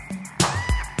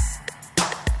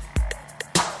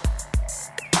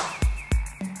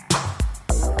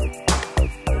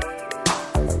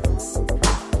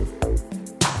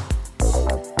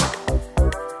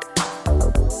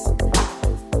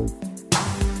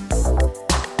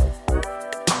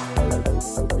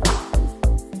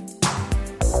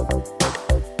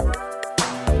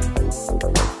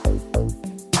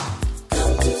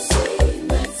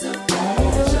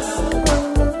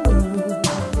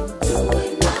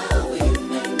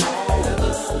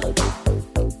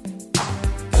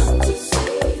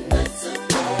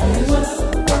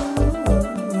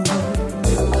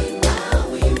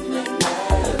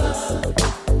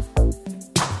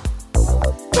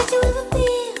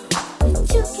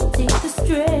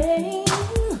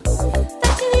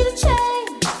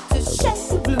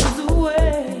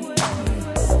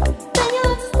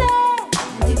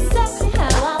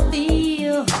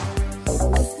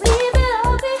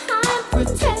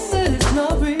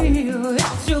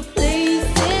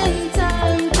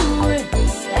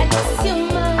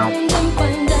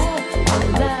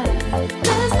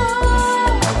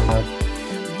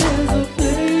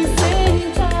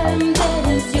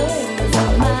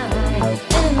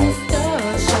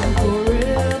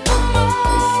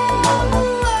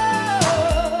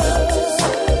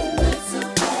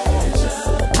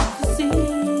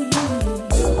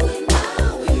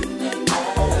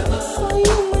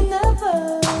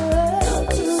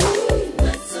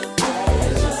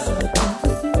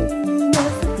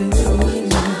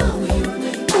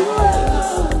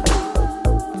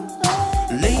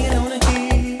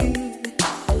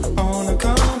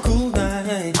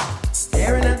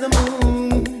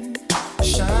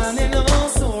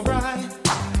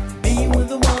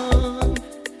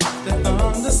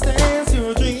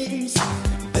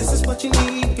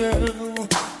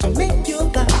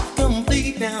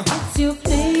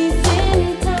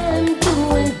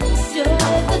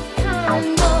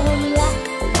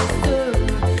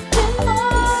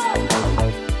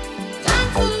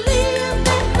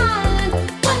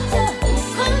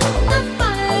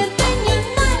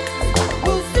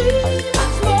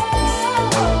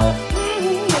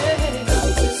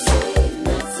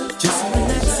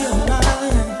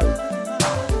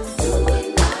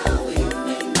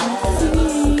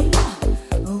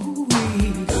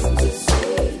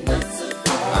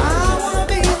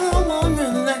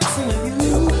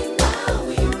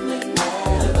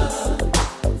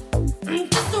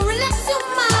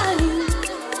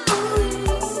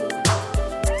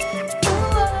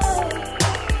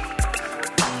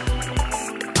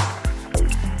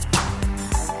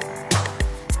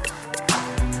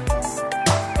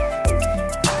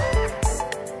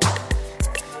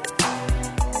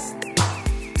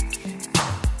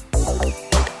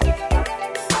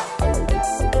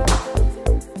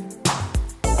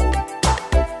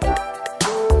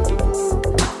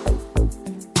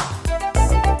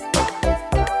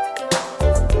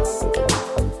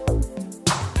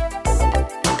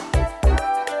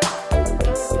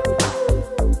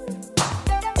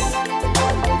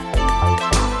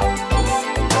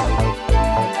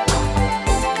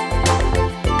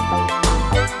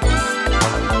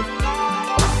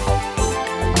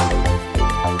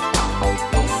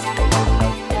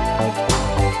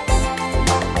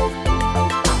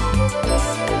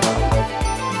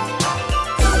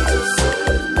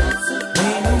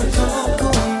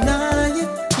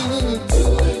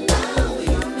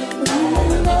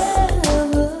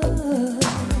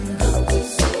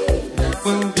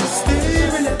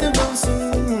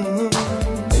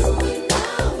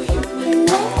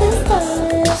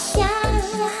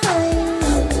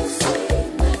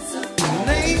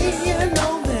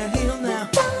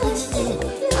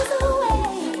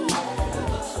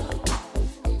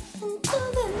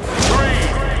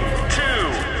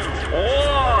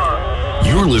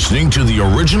 listening to the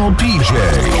original PJ.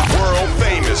 World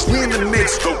famous. We in the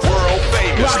mix. The world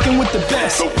famous. Rocking with the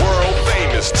best. The world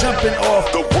famous. Jumping off.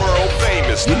 The world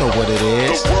famous. You know what it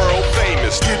is. The world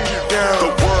famous. Get you down.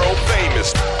 The world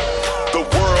famous. The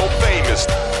world famous.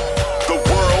 The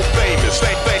world famous.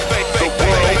 The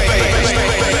world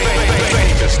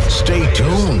famous. Stay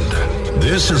tuned.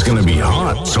 This is going to be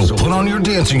hot, so put on your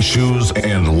dancing shoes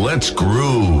and let's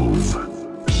groove.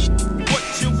 What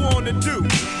you wanna do?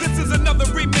 This is another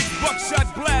remix,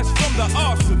 buckshot blast from the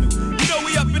arsenal. You know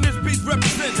we up in this piece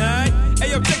representing, alright? Hey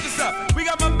yo, check this out. We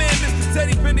got my man Mr.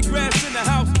 Teddy Pendergrass in the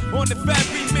house on the fat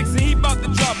remix, and he about to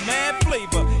drop mad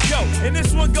flavor. Yo, and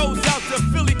this one goes out to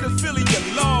Philly, cause Philly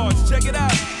you're large. Check it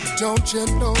out. Don't you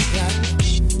know that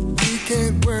we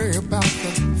can't worry about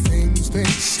the things they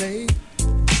say?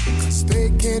 Cause they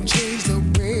can't change the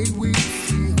way we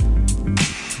feel.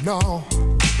 No.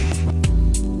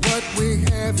 What we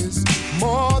have is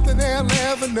more than they'll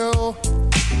ever know.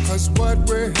 Cause what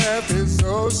we have is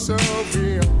oh so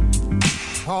real.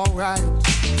 Alright.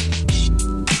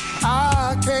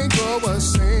 I can't go a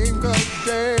single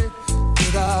day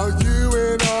without you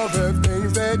and all the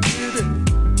things that you do.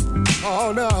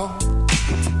 Oh no.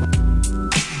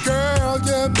 Girl,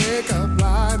 you make a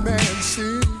blind man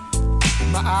see.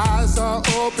 My eyes are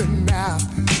open now,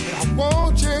 and I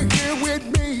want you here with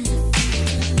me.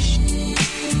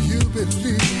 You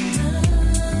believe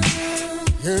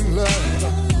in love.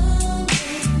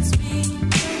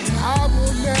 I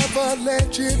will never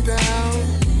let you down.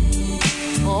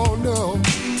 Oh no,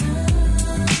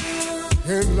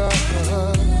 in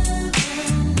love.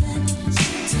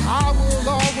 I will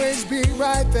always be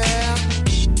right there.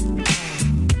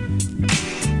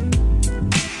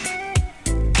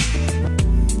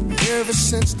 Ever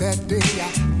since that day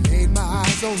I laid my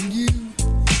eyes on you,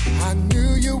 I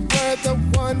knew you were the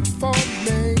one for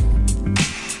me.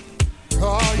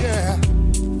 Oh yeah,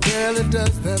 rarely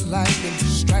does the lightning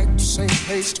strike the same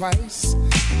place twice.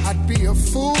 I'd be a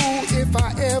fool if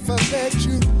I ever let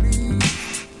you leave.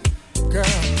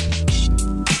 Girl,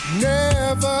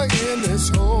 never in this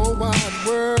whole wide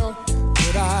world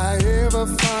would I ever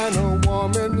find a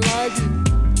woman like you.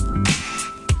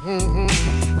 Mm-hmm.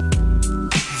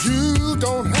 You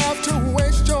don't have to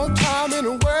waste your time in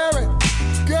a worry.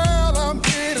 Girl, I'm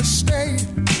here to stay.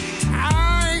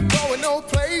 I ain't going no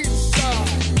place.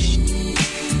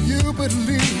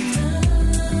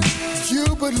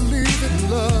 You believe in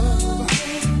love.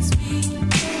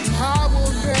 I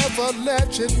will never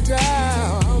let you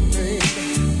down,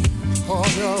 baby. Oh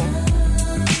no,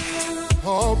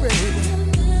 oh baby.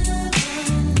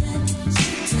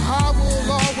 I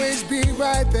will always be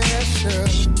right there, sure.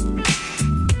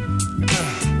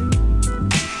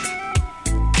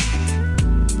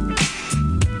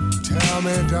 Tell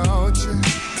me, don't you?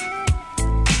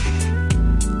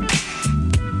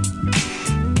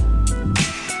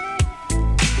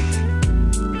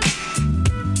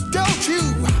 Don't you?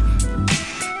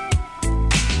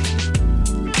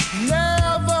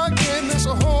 Never in this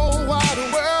whole wide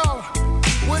world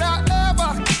would I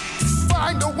ever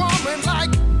find a woman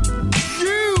like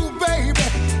you, baby.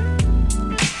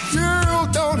 You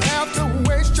don't have to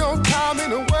waste your time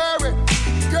in a worry.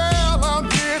 Girl, I'm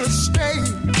here to stay.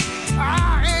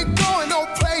 I ain't going no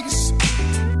place.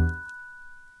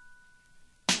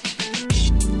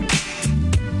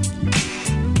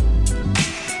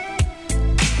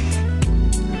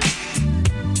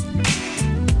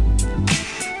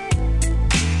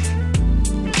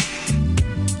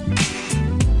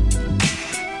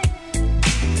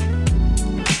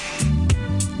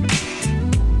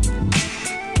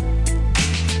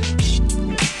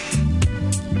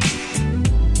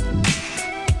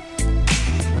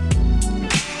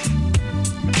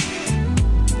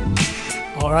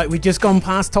 Alright, we just gone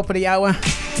past top of the hour.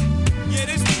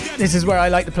 This is where I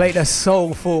like to play the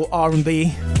soulful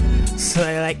R&B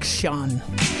selection.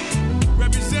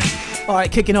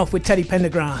 Alright, kicking off with Teddy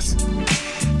Pendergrass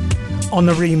on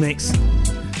the remix,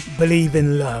 Believe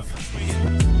in Love.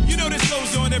 You know this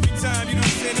goes on every time, you know what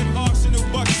I'm saying? Them arsenal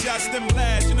buckshots, them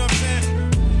lads, you know what I'm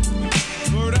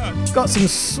saying? Word up. Got some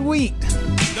sweet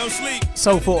No sleep.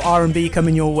 soulful R&B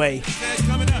coming your way.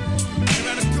 Coming up. Right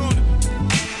around the corner.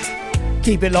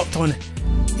 Keep it locked on.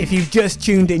 If you've just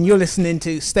tuned in, you're listening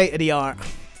to State of the Art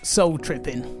Soul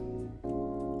Tripping,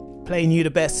 playing you the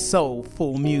best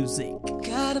soulful music.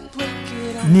 Gotta break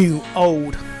it on New, down.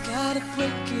 old. Gotta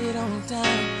break it on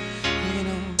down. You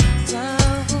know,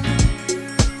 down.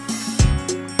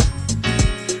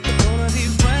 Gonna be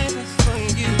right there for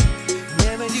you.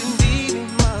 Never you leave me,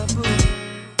 my boo.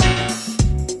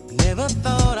 Never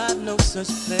thought I'd know such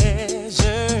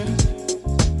pleasure.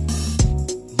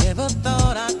 Never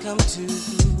thought I'd to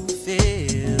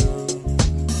feel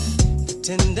the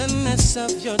tenderness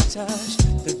of your touch,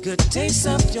 the good taste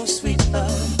of your sweet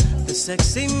love, the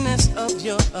sexiness of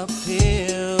your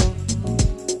appeal.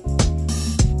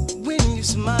 When you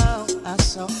smile, I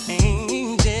saw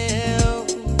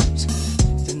angels.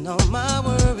 Then all my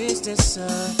worries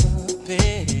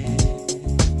disappeared.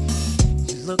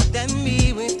 You looked at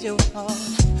me with your heart,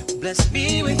 blessed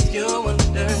me with your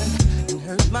wonder, and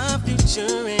heard my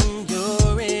future in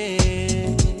your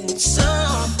end. So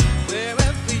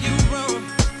wherever you roam,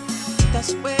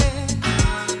 that's where.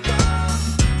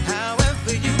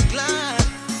 However you glide,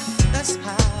 that's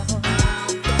how.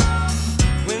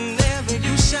 Whenever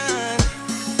you shine,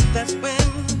 that's when.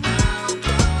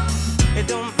 It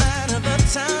don't matter the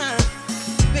time,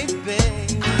 baby.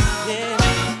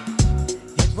 Yeah,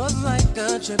 it was like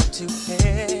a trip to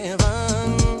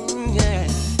heaven. Yeah,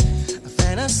 a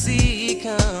fantasy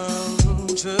come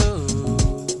true.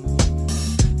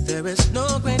 There is no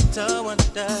greater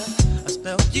wonder, a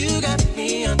spell you got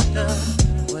me under.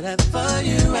 Whatever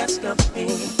you ask of me,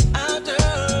 I'll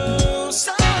do.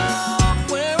 So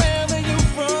wherever you're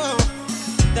from,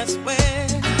 that's where.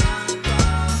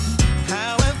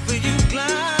 However you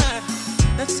glide,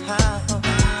 that's how.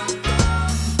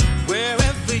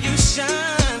 Wherever you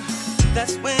shine,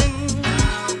 that's when.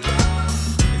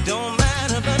 It don't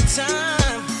matter the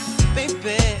time,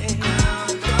 baby.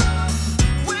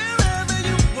 Wherever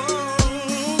you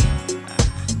want,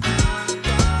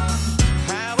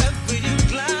 however you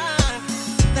glide,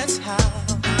 that's how.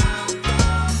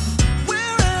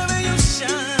 Wherever you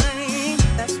shine,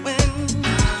 that's when.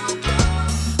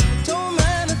 It don't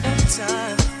matter the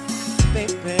time,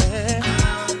 baby.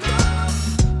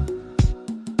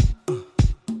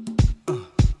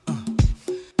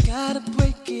 Gotta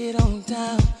break it on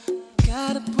down.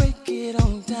 Gotta break it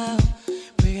on down.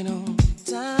 Break it on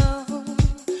down.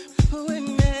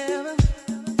 Whenever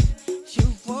you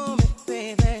want me,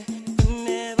 baby.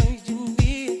 Whenever you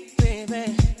need it,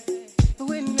 baby.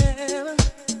 Whenever.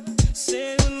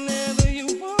 Say whenever you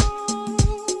want,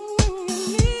 you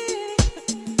need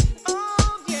it.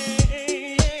 Oh,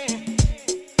 yeah.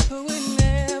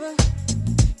 Whenever.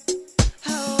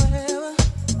 However.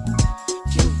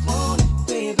 You want it,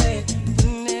 baby.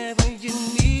 Whenever you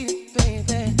need it,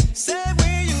 baby. Say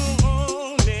where you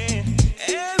want it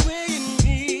and where you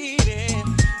need it.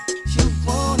 You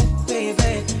want it,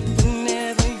 baby.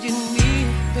 Whenever you need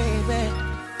it, baby.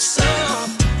 So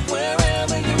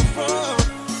wherever you're from,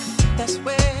 that's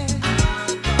where.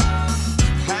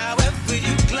 However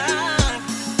you glide,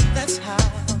 that's how.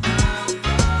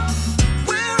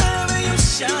 Wherever you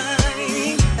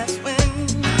shine, that's when.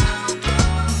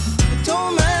 It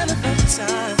don't matter the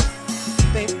time,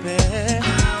 baby.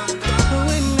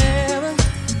 Whenever,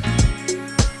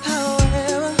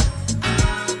 however,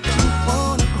 you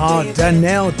want it, Ah, baby.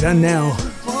 Donnell,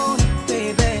 Want it,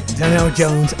 baby. Donnell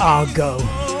Jones, Argo.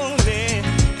 Want it,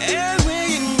 and where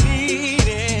you need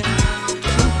it.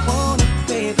 You want it,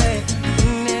 baby.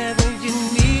 Whenever you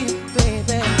need it,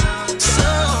 baby. So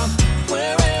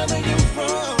wherever you're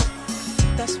from,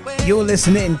 that's where. You're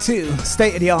listening to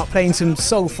State of the Art, playing some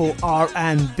soulful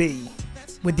R&B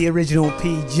with the original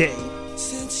PJ.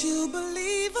 Since you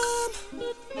believe him,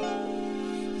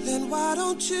 then why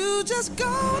don't you just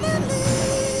go and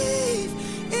leave?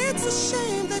 It's a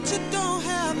shame that you don't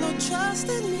have no trust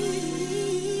in me.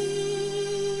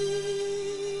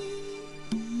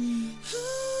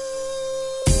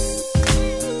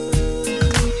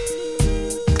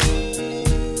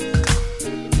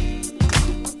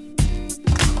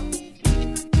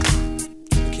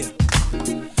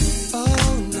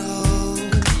 Oh no,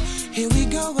 here we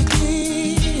go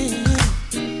again.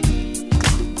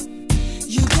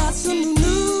 You got some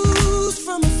news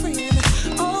from a friend.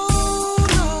 Oh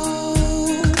no,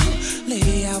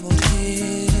 lady, I won't hear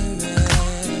it.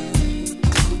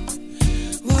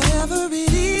 Whatever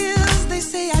it is they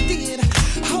say I did,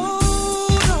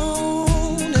 hold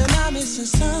on, and I'm missing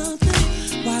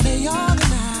something while they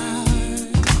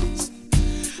organize.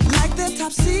 Like that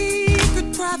top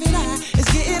secret private eye is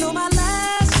getting on my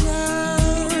last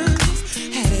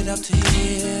nerves. Headed up to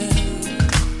here.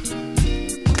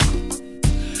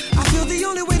 I feel the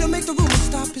only way to make the rumors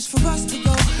stop is for us to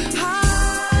go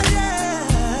higher.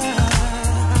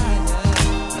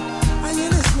 Are you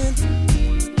listening?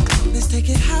 Let's take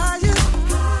it higher.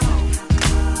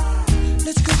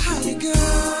 Let's go higher,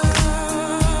 girl.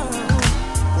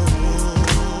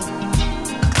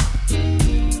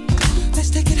 Let's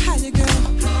take it higher, girl.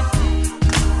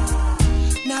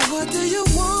 Now what do you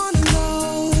wanna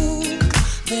know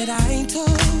that I ain't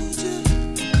told you?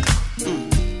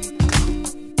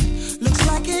 Looks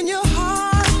like in your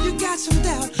heart you got cast some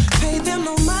doubt. Pay them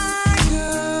no mind,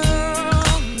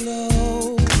 girl.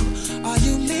 No. Are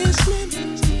you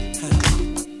listening?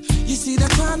 You see, they're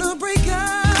trying to break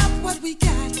up what we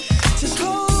got. Just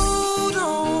hold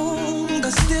on.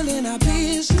 They're still in our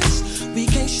business. We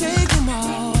can't shake them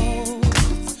off.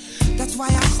 That's why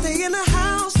I stay in the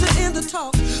house to end the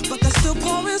talk. But they're still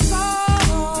pouring salt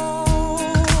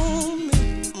on me.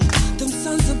 Them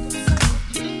sons of...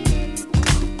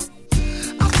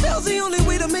 I feel the only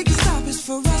way to make it stop is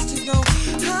for us to go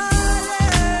higher,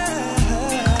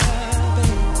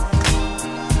 baby.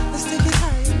 Let's take it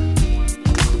higher.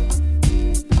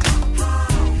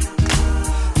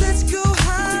 Let's go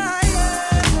higher.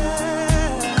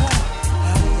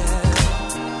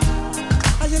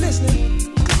 Are you listening?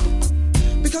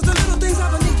 Because the little things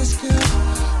are beneath us, girl.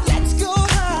 Let's go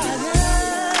higher.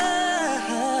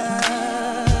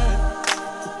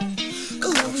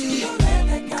 Ooh, we don't let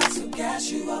that gossip gas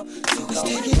you up. Let's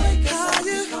take it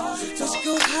higher. Let's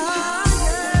go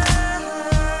higher.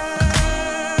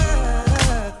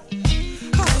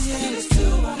 Higher.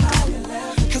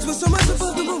 'Cause we're so much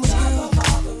above the rumors,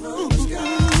 girl.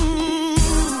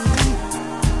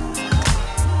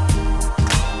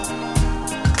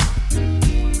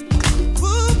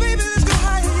 Ooh, baby, let's go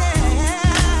higher,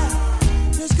 yeah.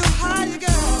 Let's go higher,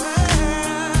 girl.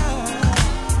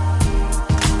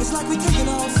 It's like we taking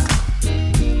off.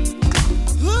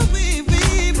 Ooh, we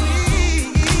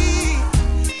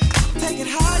take it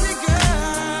higher, girl.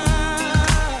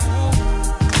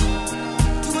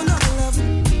 To another level.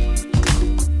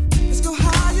 Let's go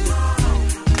higher.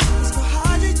 Let's go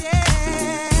higher, yeah.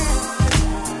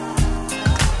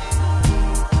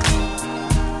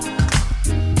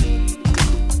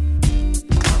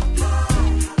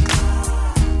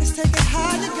 Let's take it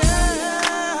higher, girl.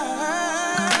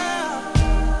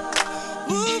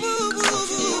 Ooh, ooh, ooh,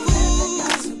 ooh, ooh.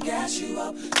 Gas you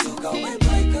up to go and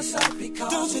break us up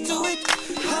because don't you do it?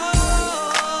 Oh,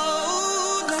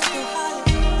 let's go higher.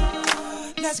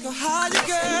 Let's go higher,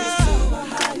 girl. To a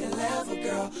higher level,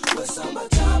 girl. We're so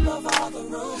much above all the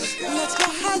rumors, girl. Let's go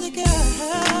higher, girl.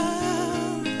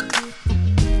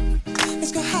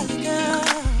 Let's go higher, girl.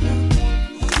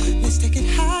 Let's take it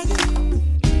higher.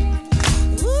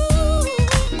 Ooh,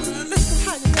 let's go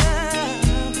higher,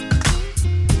 girl.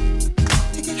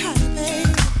 Take it higher,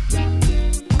 baby.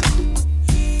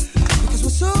 Because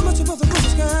we're so much above the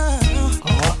rumors, girl.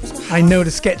 I know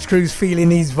the Sketch Crew's feeling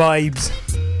these vibes.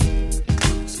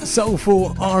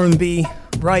 Soulful R&B,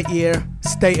 right here,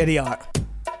 state of the art.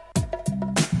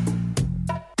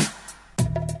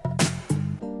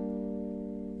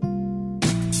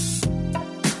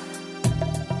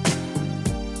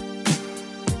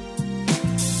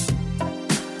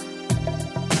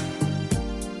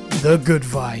 The good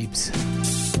vibes.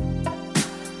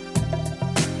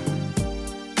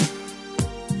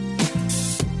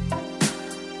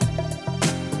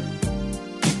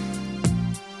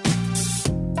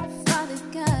 Father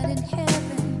God in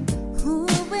heaven, who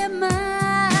am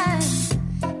I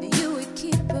that you would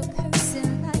keep a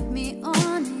person like me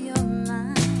on your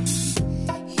mind?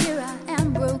 Here I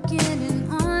am broken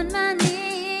and on my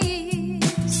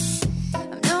knees.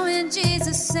 I'm knowing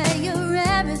Jesus say you're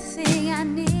everything I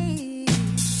need.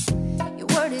 Your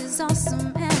word is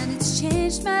awesome and it's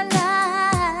changed my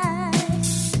life.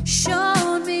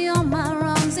 Showed me all my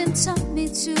wrongs and taught me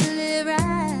to live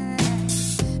right.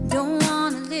 Don't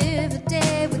wanna live a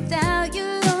day without you,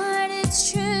 Lord,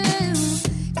 it's true.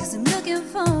 'Cause I'm looking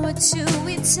forward to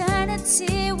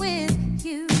eternity with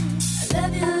you. I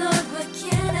love you, Lord, what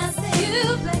can I say?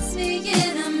 You bless me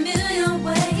in a million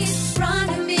ways. Brought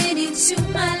a meaning to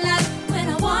my life when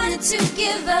I wanted to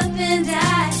give up and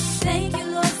die. Thank you,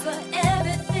 Lord, for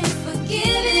everything, for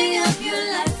giving up your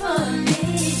life for me.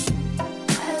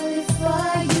 I live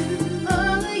for you,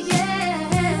 oh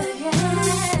yeah, yeah.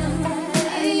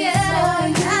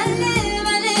 I live for you.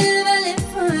 I live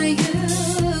for you.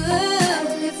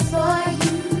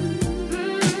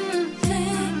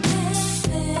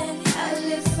 I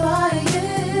live for you.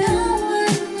 No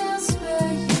one else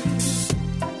but you.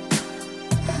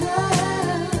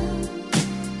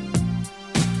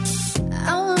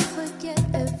 I won't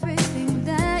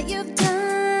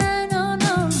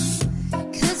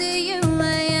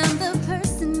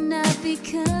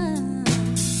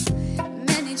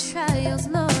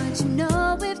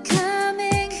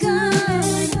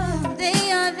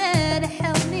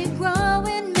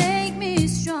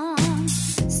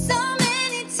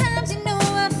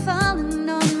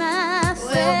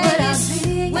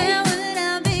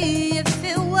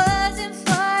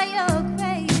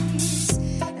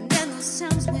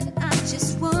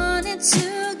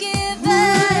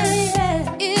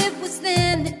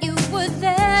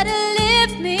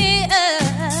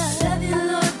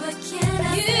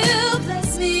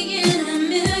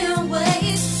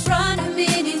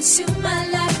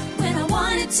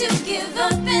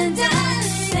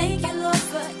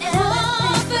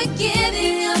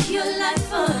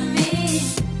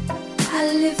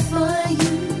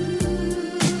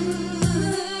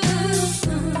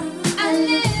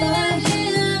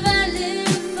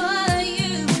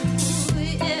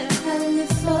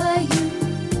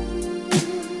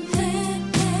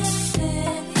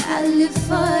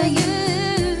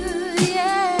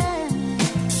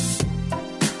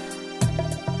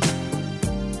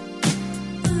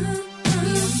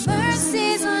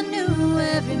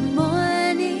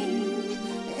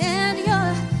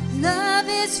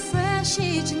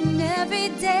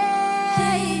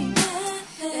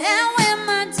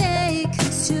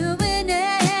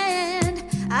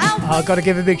I gotta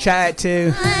give a big shout out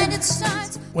to And it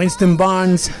starts Winston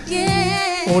Barnes,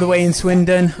 again. all the way in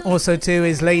Swindon. Also to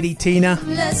his lady Tina.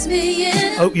 Bless me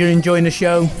in. Hope you're enjoying the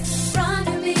show. Brought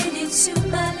a meaning to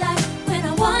my life when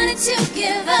I wanted to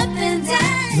give up and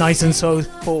die. Nice and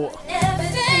soulful.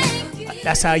 Everything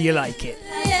That's how you like it.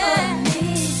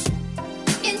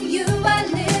 in you I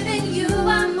live, in you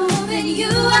I move, in you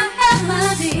I have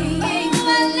my being. I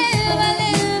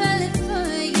live for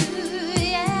you,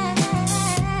 yeah,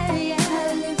 yeah.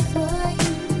 I live for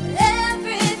you.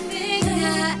 Everything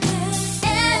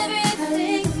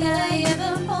I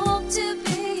ever hope to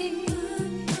be.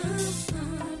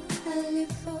 I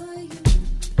live for you.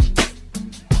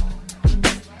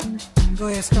 Go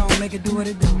ahead, Stone, make it do what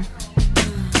it do.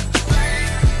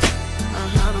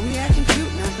 Don't be acting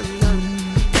cute now, cause you done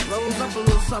rose up a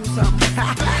little something, something.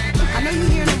 I know you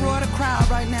hearing the roar of the crowd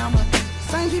right now, but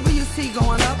same people you see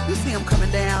going up, you see them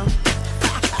coming down.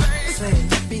 Say,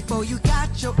 before you got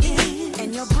your in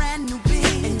and your brand new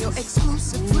bin and your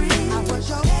exclusive friend, I was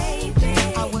your baby,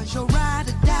 I was your ride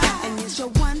or die, and it's your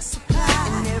one supply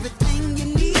and everything you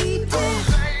need.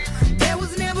 There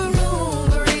was never room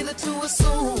for either to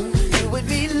assume you would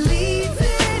be leaving,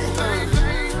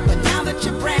 but now that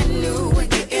you're brand new and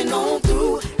getting on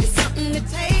through, it's something to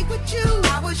take with you.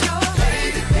 I was your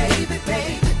baby, baby,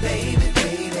 baby, baby,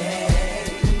 baby.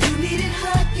 You needed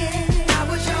hugging. I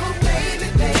was your baby,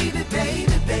 baby,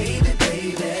 baby, baby,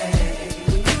 baby.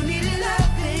 You needed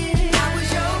loving. I was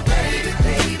your baby,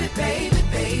 baby, baby,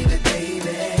 baby,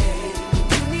 baby.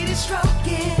 You needed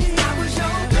stroking. I was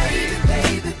your baby,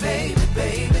 baby, baby,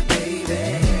 baby, baby.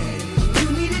 You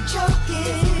needed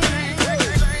choking.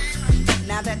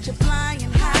 Now that you're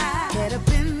flying high, head up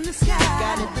in the sky,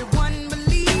 got everyone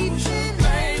believing.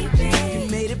 You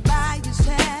made it by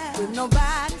yourself with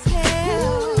nobody's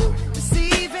help.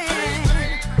 Deceiving.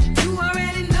 You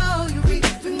already know you're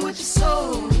reaping what you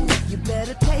sow. You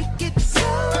better take it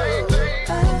slow.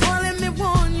 Or let me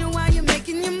warn you while you're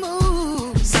making your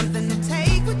move. Something to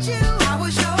take with you. I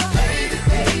was your baby,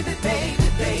 baby, baby,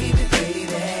 baby,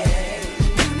 baby.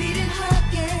 You needed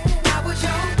hugging. I was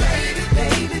your baby,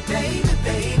 baby, baby,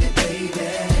 baby, baby.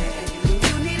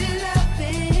 You needed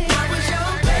loving. I was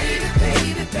your baby,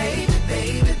 baby, baby,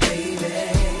 baby, baby.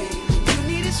 You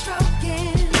needed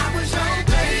stroking. I was your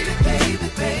baby, baby,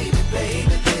 baby,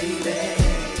 baby, baby.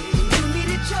 You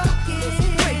needed choking.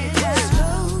 Break it down.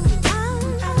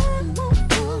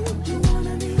 You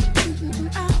wanna be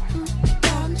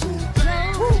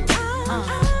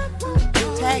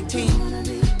tag team.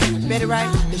 Betty Wright,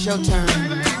 it's your turn.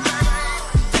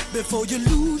 Before you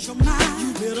lose your mind,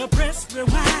 you better press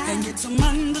rewind and get some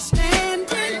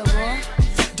understanding.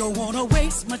 Don't wanna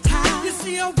waste my time. You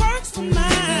see, I work for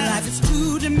mine. Life is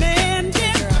too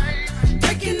demanding.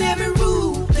 Breaking every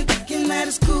rule, thinking that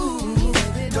it's cool.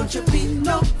 Don't you be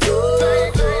no fool.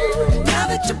 Now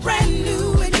that you're brand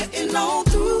new and getting on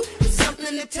through, it's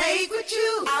something to take with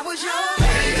you. I was your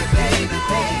baby, baby,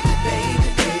 baby, baby,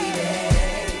 baby.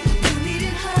 You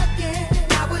needed hugging.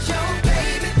 I was your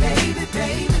baby, baby,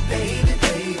 baby, baby,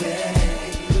 baby.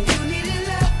 You needed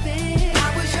loving. I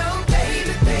was your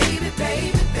baby, baby,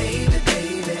 baby, baby,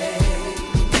 baby.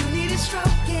 You needed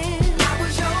stroking. I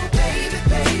was your baby,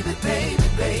 baby, baby,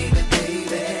 baby,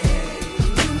 baby.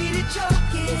 You needed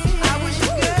choking. I was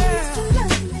your girl.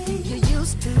 You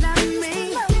used to love me.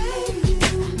 You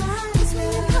used to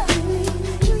love me.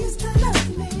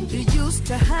 You used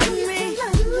to hug me.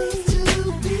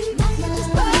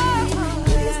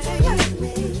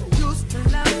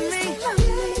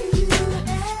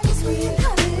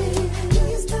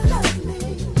 Used to love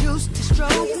me. Used to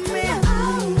stroke me.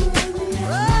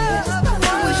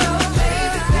 I was your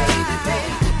baby, baby,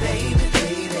 baby, baby,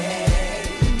 baby.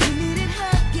 You needed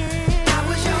hugging. I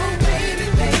was your baby,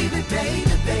 baby,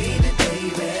 baby, baby,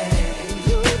 baby.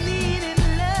 You needed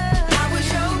love. I was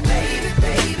your baby,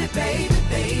 baby, baby,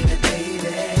 baby,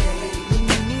 baby.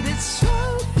 You needed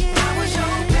stroking. I was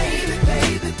your baby,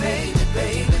 baby, baby,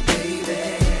 baby, baby.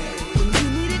 You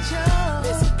needed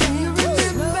yours. Do you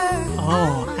remember?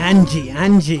 Oh, Angie.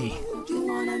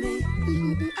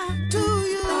 Do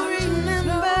you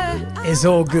remember? It's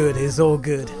all good, it's all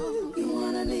good.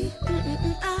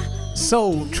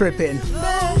 Soul tripping.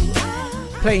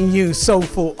 Playing you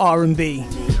soulful R&B.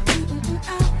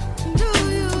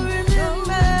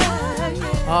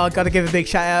 I gotta give a big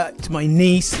shout out to my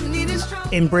niece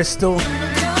in Bristol,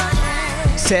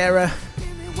 Sarah,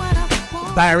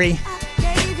 Barry,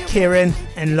 Kieran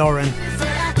and Lauren.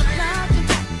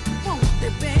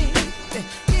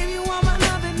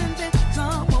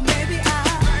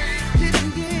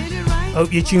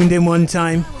 Hope you tuned in one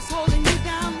time. Holding you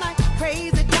down like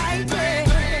crazy diaper.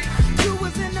 You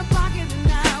was in the box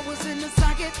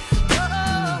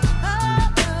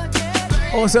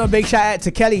Also a big shout out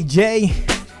to Kelly J,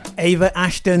 Ava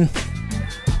Ashton,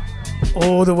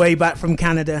 all the way back from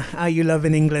Canada. How you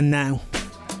loving England now?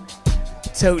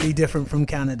 Totally different from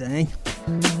Canada, eh?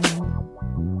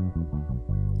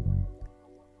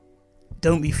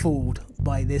 Don't be fooled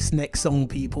by this next song,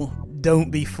 people.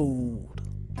 Don't be fooled.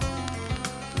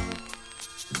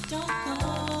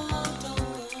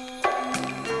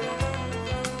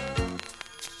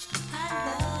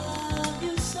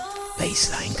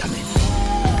 Bassline coming.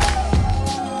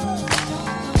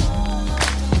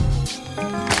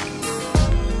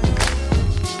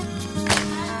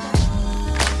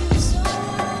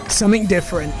 Something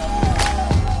different.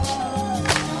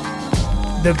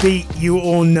 The beat you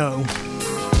all know.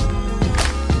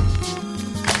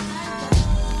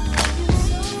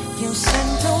 You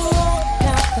sent a walk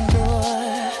out the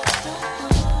door.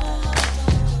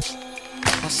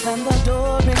 I slammed the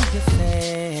door in your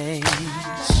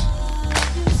face.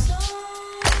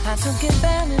 I took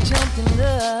advantage of the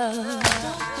love.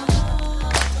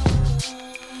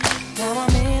 Now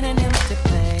I'm in an empty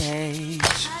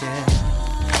place. Yeah.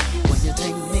 When you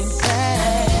take me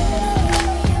back.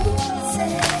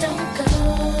 Don't go,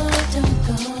 don't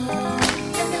go.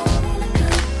 And I wanna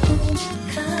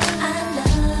come, I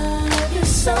love you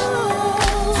so.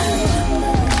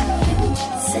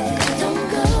 Don't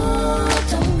go,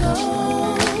 don't go.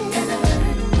 And I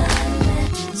learned my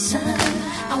lesson.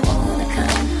 I wanna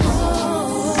come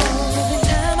home. Every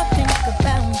time I think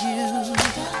about you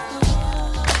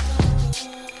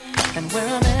and where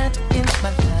I'm at in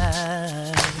my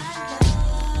life,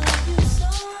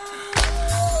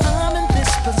 I'm in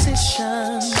this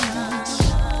position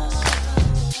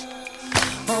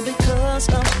all because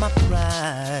of my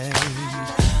pride.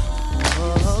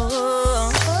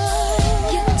 Oh,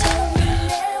 You told me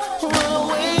never run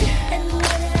away, and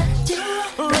what did I do?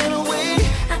 run away,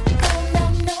 I found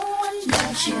out no one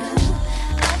loves you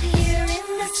out here in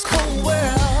this cold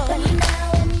world. But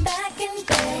now I'm back and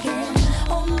begging,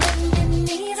 on bending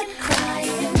knees and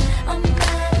crying. I'm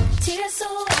out of tears, so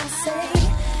I say,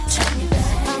 turn me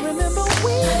back. I remember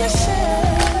when you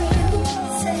said,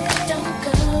 Don't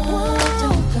go,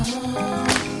 don't go.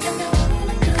 And I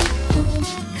wanna come home,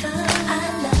 I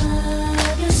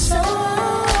love you so.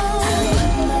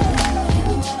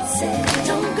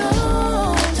 Don't go,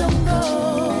 don't go.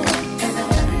 And I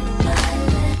learned my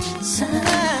lesson.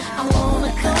 I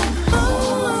wanna come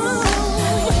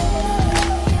home.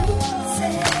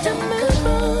 Don't go,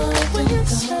 when you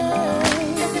said,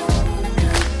 and I wanna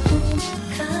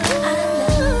come home, I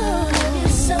love you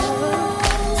so.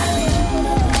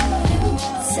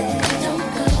 Don't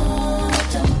go,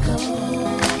 don't go.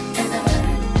 And I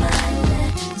learned my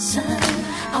lesson.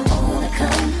 I wanna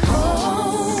come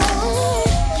home.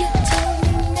 You told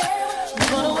me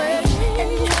never run away,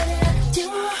 and what did I do?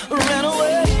 ran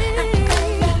away. I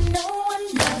found out no one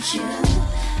loves you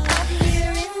out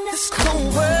here in this Cold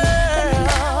cold world.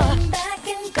 I'm back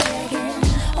and begging,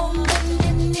 on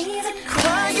bending knees and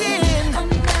Crying. crying.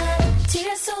 I'm out of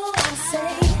tears, so I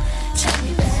say, turn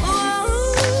me back.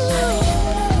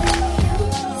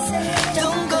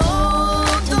 Don't go,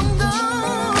 don't go.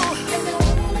 And I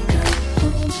wanna come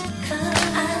home,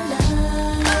 I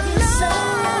love you so.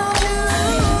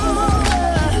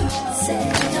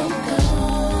 Don't go,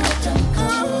 don't go.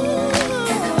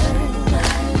 And I learned my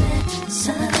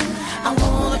lesson. I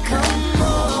wanna come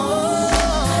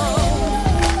home.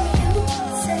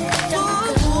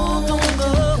 Don't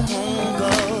go, don't go.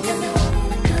 And I wanna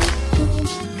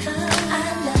come home, I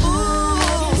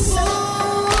love you so.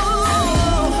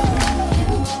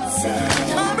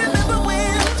 I remember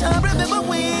when, I remember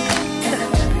when.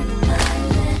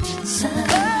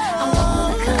 I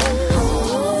wanna come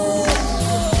home.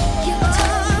 You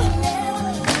told me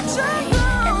never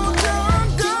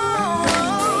Don't go.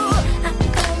 I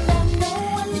found out no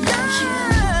one loves you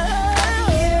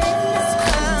out here in this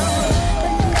cold.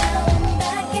 But now I'm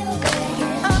back and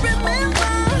begging, I remember.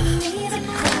 knees and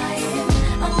crying.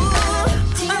 I'm out of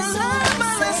tears, so I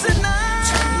say, Listen, I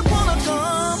wanna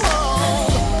come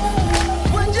home.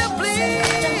 Would you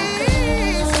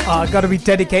please? I gotta be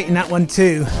dedicating that one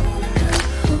too.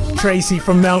 Tracy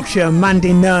from Melkshire,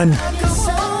 Mandy Nunn.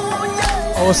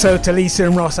 Also to Lisa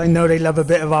and Ross, I know they love a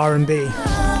bit of R&B.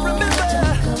 I remember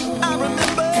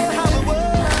how it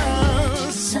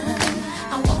was.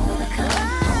 I wanna come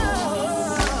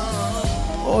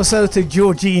Also to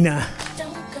Georgina.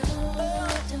 Don't go,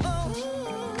 don't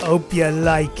go. Hope you're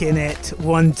liking it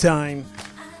one time.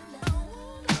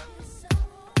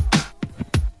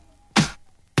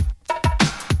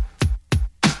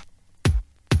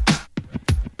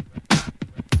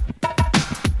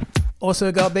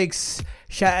 Also got a big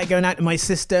shout out going out to my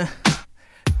sister,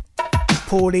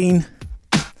 Pauline,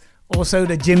 also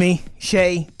the Jimmy,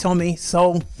 Shay, Tommy,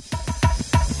 Soul,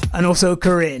 and also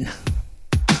Corinne.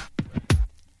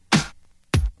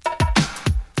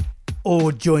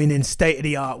 All joining State of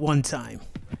the Art one time.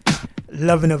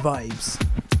 Loving the vibes.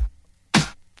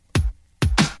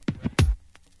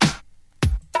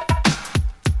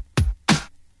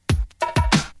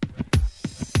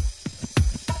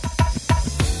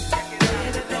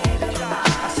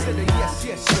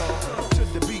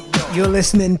 You're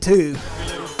listening to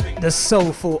the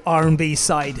soulful R&B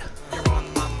side.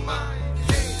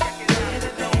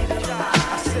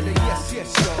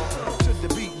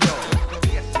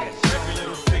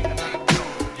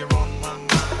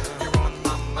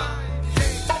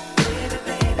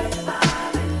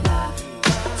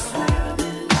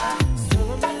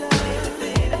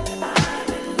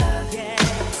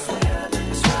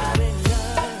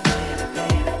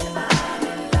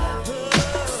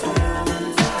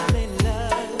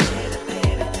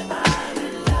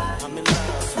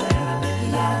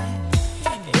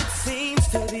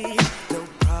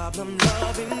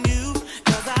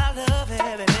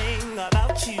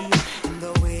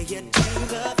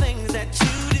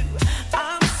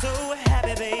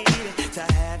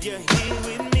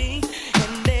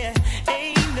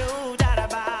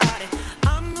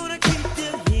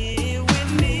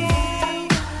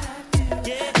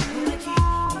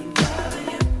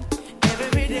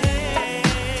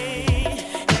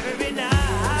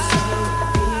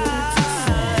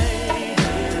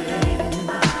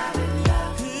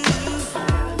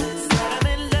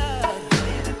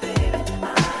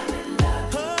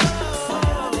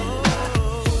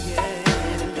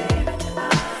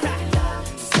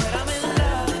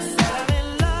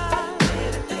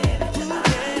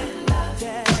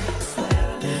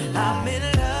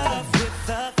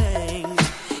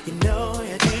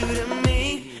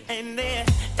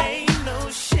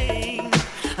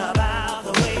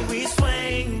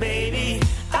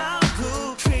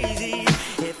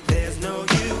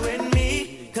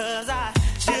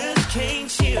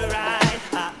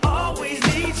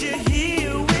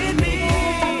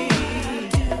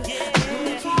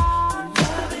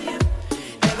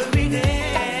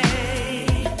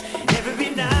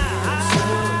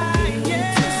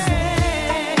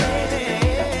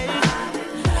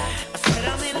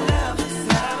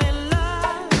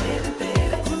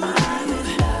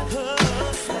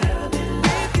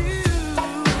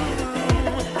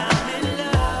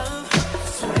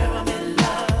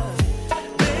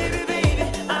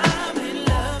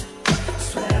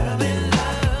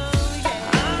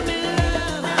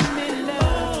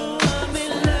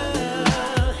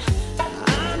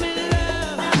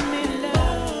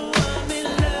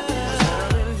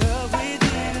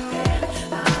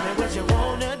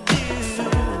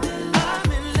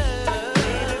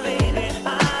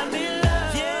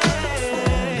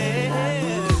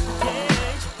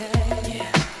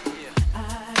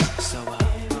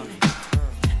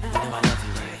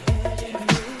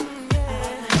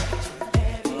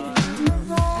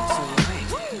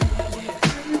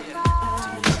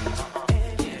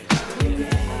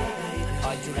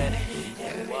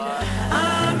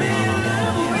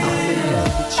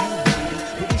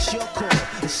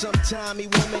 Tommy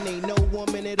woman ain't no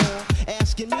woman at all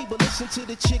asking me, but listen to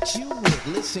the chicks you with.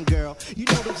 Listen, girl, you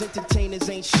know those entertainers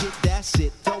ain't shit. That's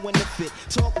it, throwing the fit,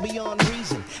 talk beyond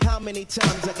reason. How many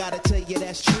times I gotta tell you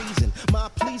that's treason? My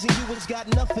pleasing you has got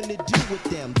nothing to do with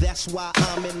them. That's why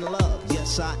I'm in love.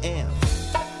 Yes, I am.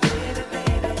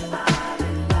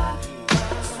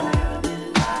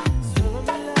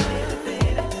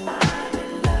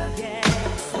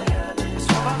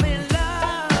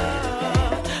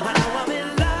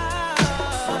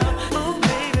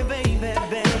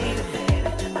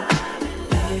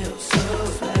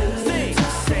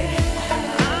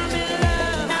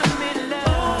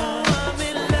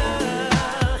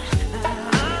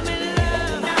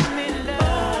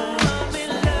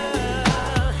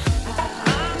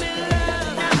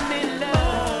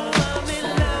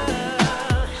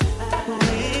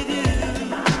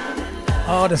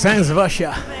 Oh, the sounds of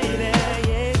Usher.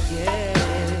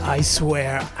 I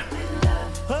swear.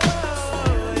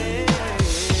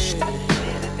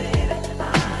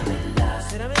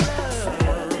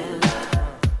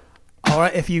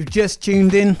 Alright, if you've just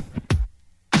tuned in,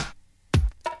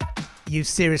 you've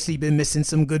seriously been missing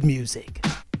some good music.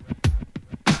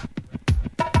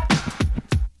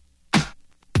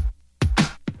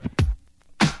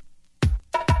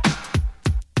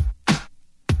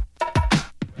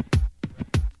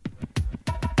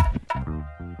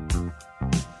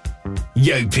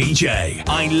 Yo, PJ,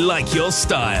 I like your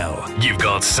style. You've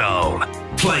got soul,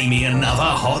 Play me another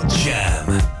hot jam.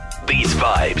 These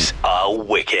vibes are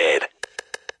wicked.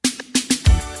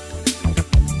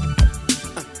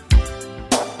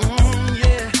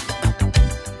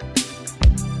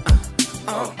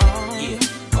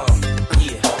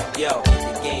 Yo,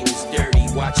 the game is dirty,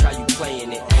 watch how you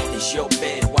playing it. It's your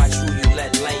bed, watch who you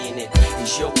let lay in it.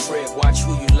 It's your crib, watch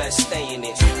who you let stay in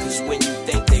it. Cause when you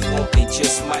think they won't, they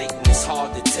just might. And it's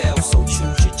hard to tell, so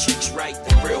choose your chicks right.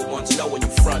 The real ones know when you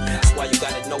front. That's why you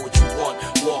gotta know what you want.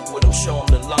 Walk with them, show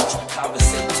them the lunch.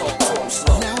 Conversate, talk to them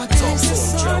slow. Nowadays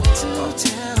it's hard to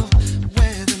tell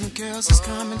where them girls is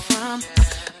coming from.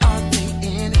 Are they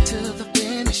in it to the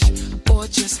finish or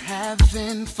just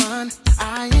having fun?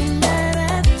 I ain't mad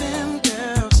at them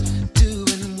girls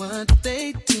doing what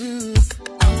they do.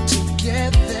 Out to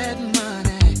get that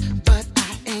money, but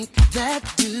I ain't that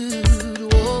dude.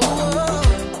 Oh,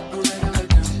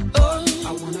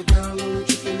 I want a girl who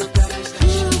dripping up that ice.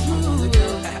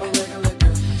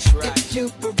 If you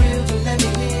for real, then let me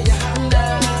hear you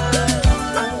holler.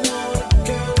 I want a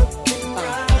girl who can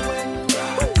ride with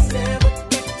me, never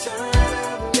get tired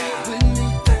of with me.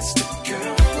 That's the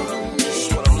girl for me.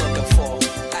 That's what I'm looking for.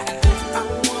 I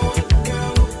want a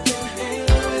girl who can hang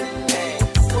with me,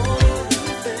 do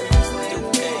things with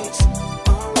me.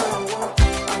 All I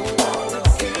want a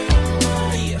girl.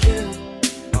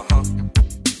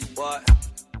 What?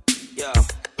 Yo,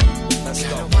 let's go.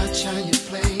 Gotta watch how you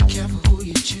play, careful who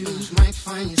you choose. Might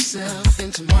find yourself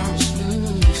in tomorrow's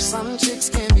news. Some chicks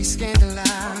can be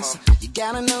scandalized. You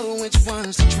gotta know which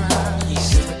ones to try.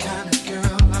 She's the kind of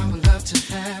girl I would love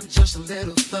to have. Just a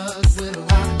little thug with a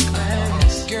lot of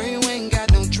class. Girl, you ain't got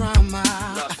no drama.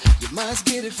 You must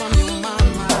get it from your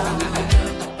mama.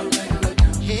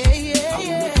 Yeah, yeah,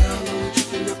 yeah.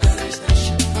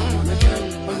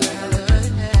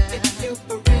 If you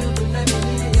for real, then let me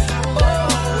hear you holler.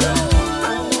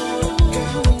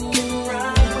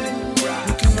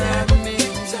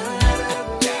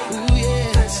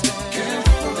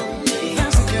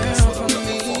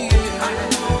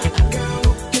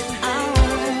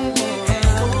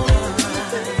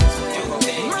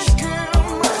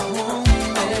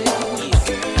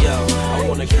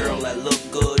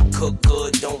 Cook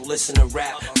good, don't listen to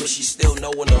rap, but she still know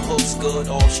when the hook's good.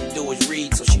 All she do is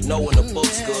read, so she know when the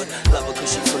book's good. Love her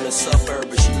cause she from the suburb,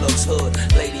 but she looks hood.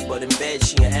 Lady, but in bed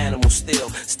she an animal still.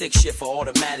 Stick shift for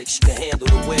automatic, she can handle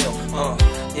the wheel.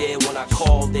 There when I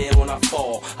call, there when I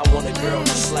fall. I want a girl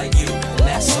just like you, and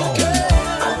that's all.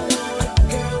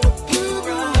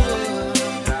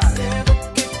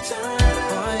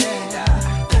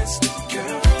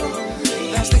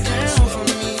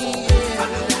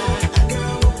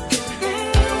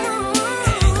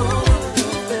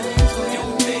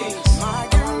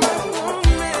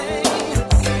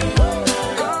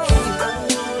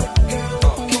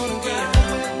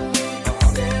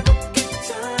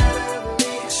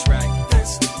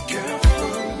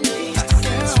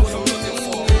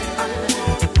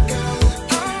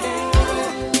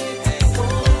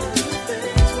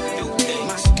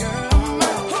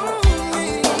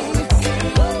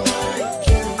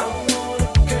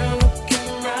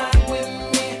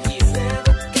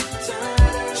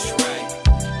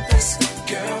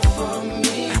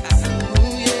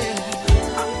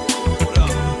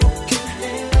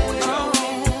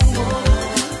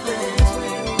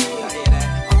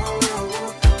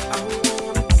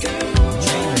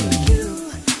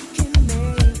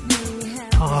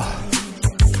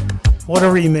 What a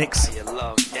remix.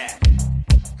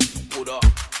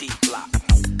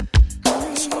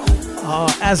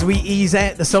 As we ease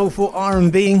out the soulful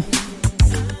R&B,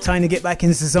 time to get back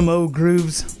into some old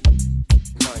grooves.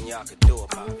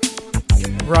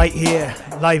 Right here,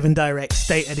 live and direct,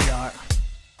 state of the art.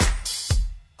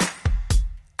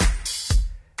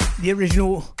 The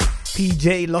original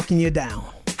PJ locking you down.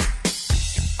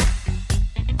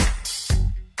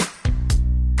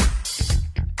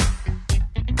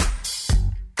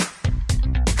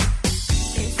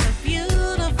 Get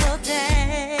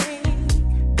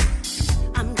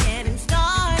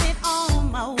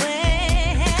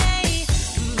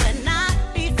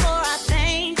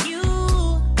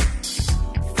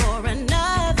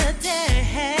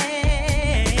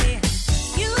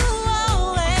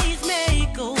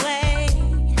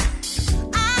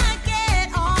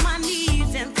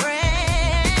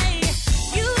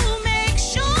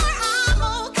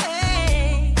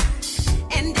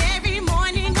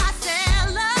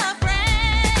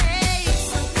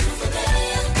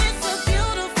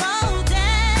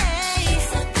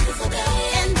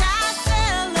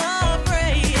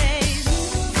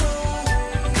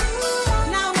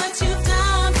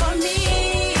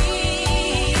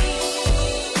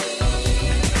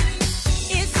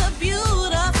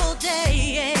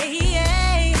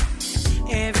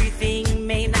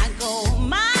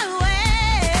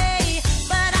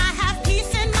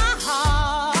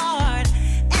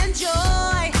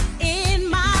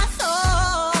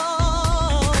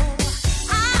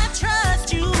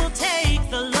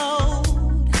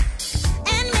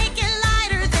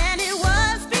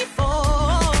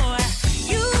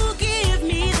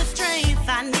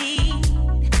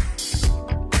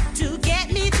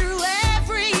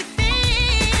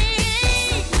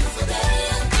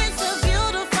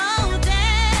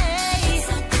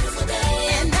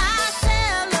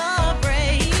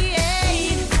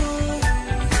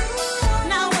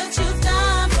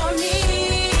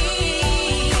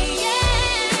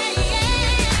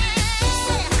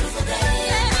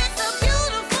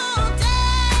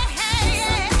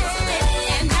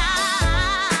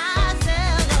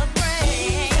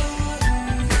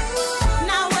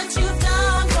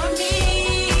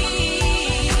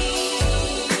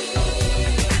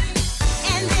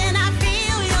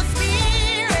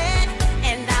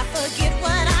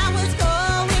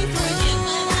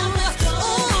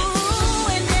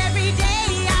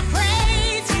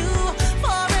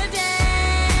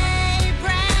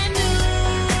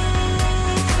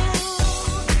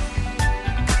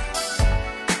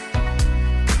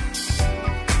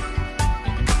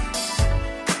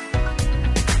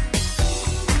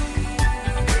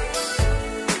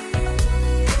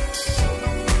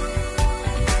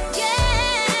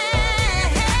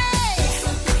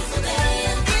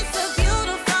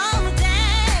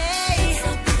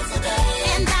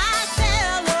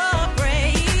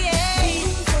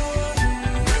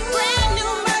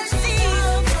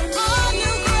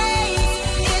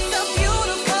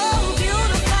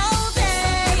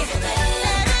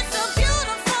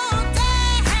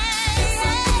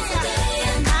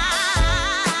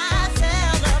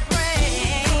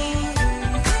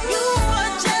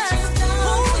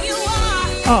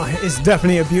It's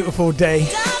definitely a beautiful day.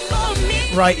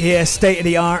 Right here, state of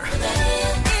the art.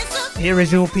 The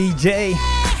original PJ.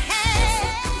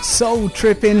 Soul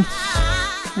tripping.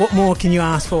 What more can you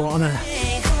ask for on a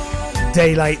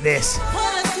day like this?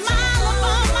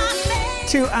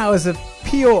 2 hours of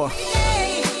pure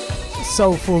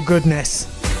soulful goodness.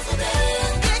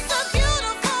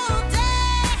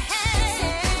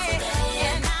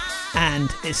 And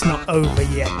it's not over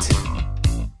yet.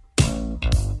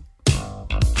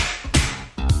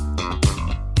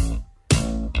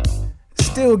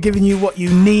 Still giving you what you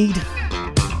need.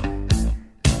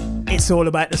 It's all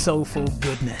about the soulful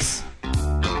goodness.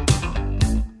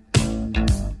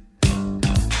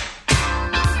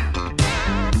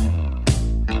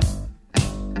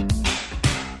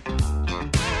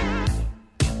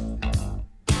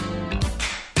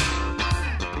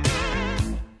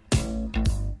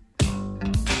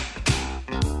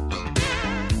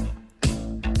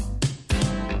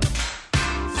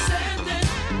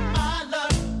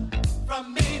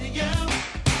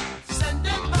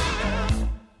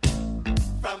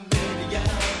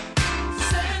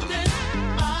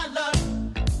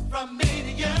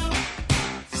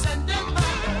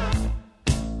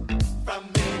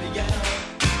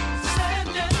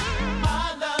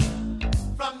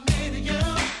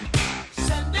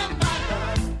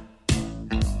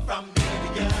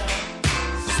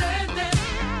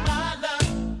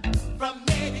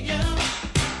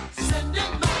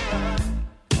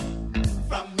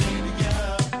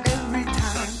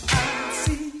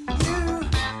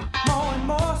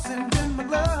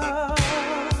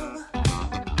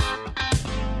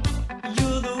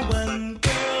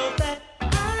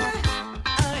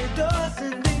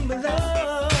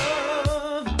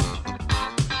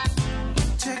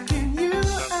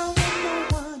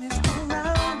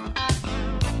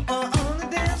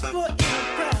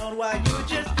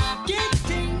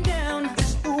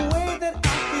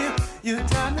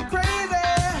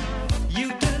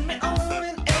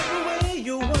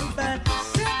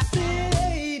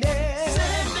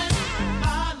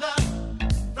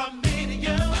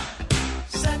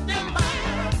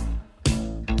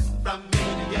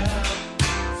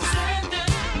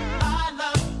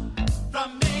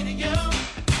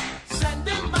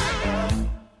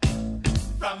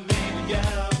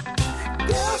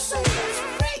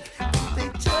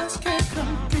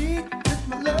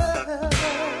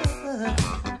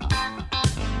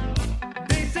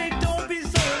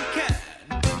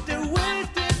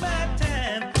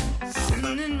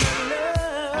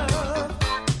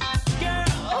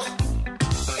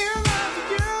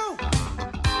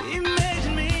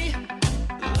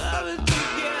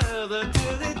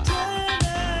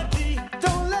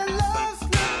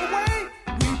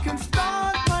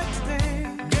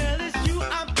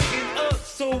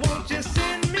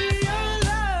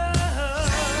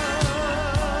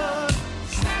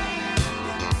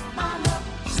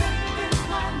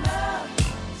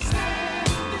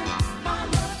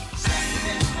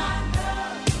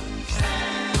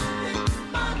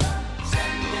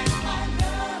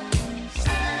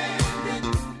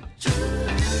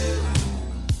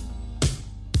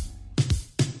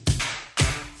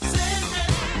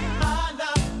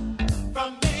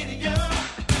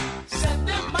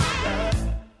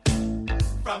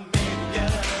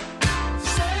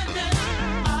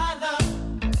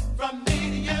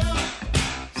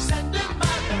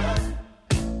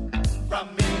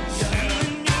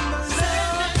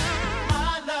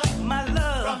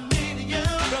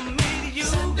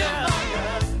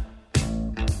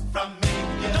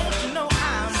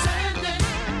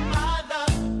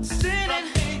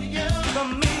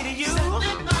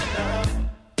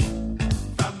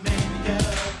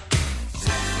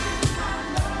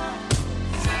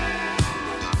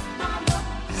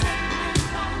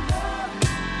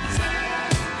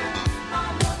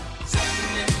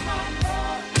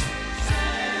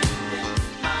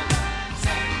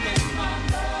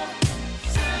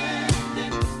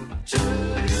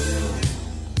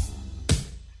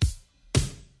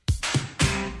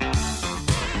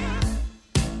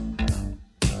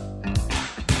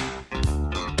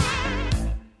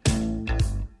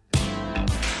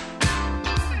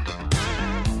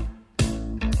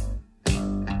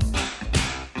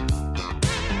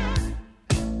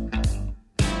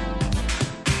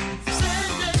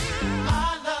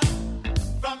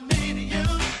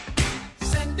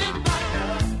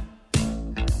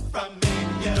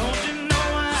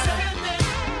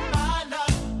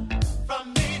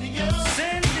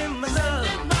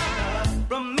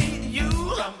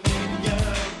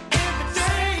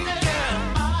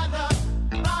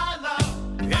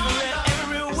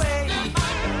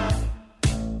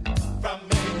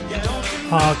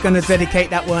 Gonna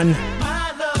dedicate that one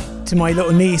to my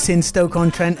little niece in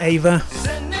Stoke-on-Trent, Ava.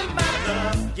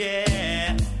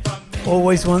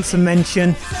 Always wants a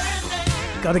mention.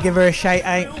 Gotta give her a shout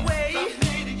out.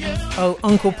 Oh,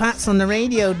 Uncle Pat's on the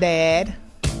radio, Dad.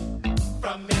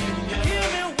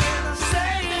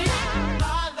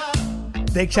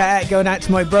 Big shout out going out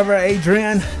to my brother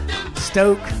Adrian,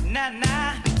 Stoke.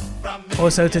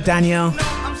 Also to Danielle,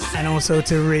 and also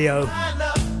to Rio.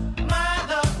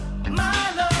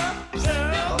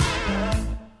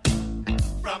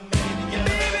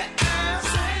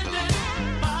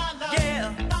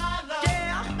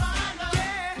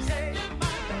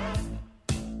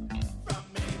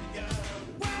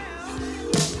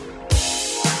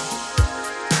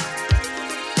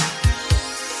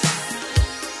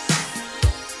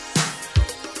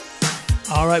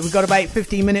 Alright, we've got about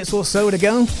 15 minutes or so to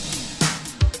go.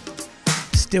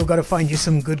 Still got to find you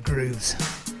some good grooves.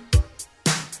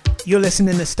 You're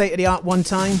listening to State of the Art One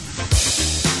Time.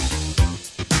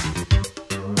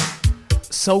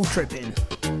 Soul Tripping.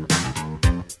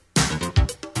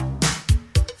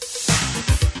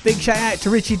 Big shout out to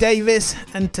Richie Davis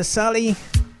and to Sally,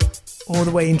 all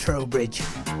the way in Trowbridge.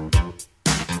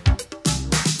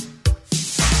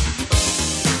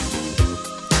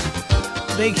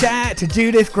 Big shout out to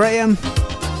Judith Graham,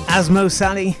 Asmo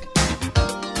Sally,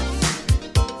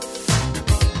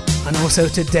 and also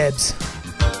to Debs.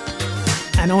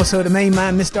 And also the main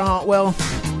man, Mr. Hartwell.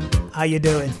 How you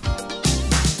doing?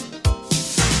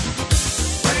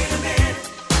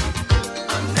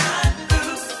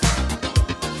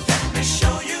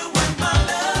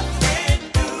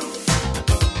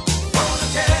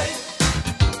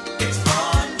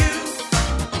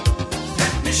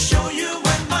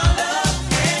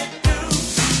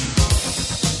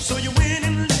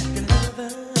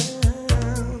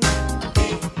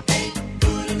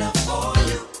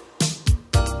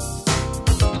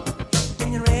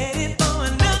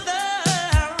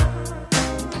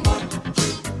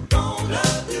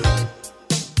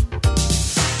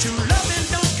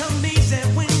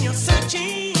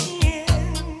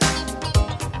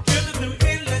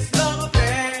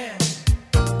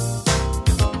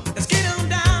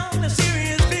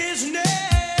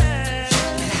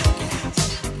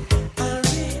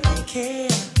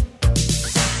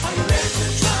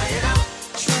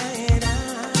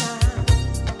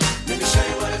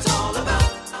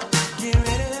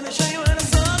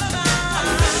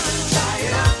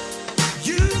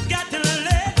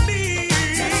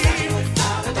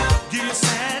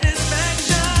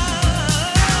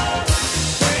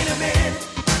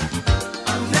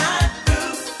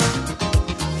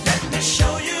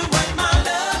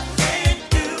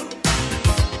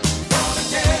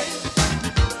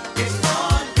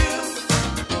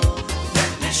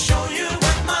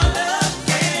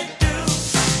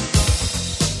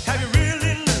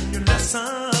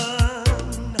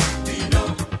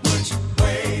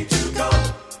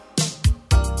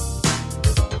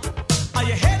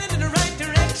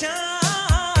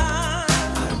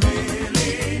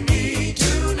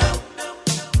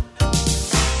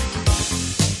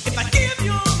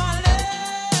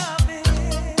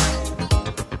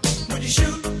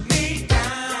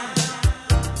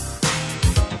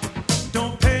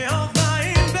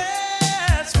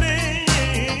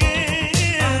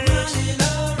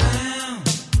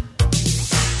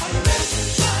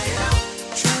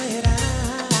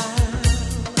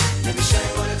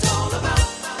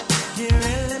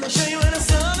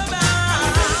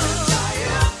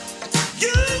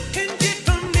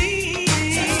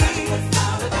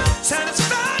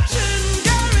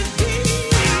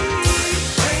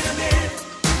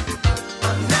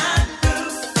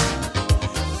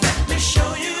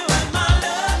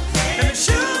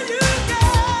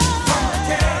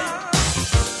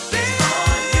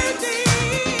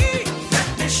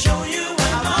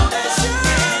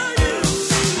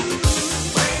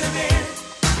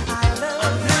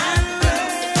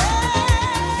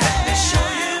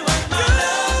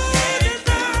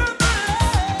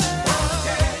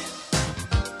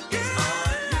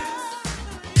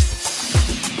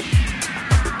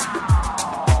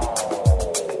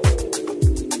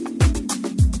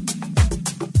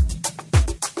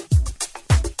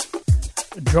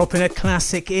 Dropping a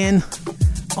classic in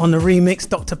on the remix,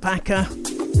 Dr. Packer.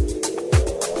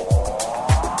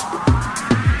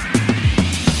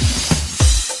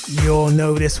 You all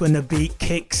know this when the beat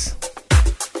kicks.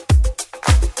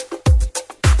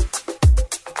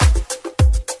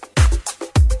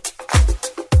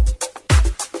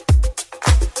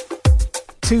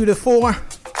 Two to four,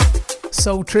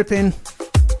 Soul Tripping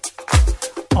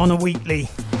on a weekly.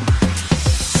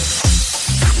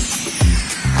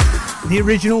 The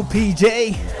original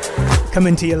PJ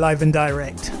coming to you live and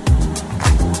direct.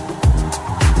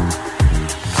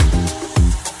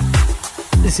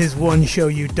 This is one show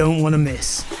you don't want to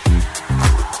miss.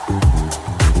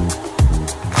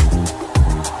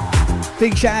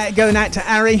 Big shout out going out to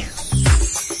Ari.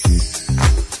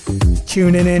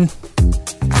 Tuning in,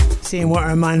 seeing what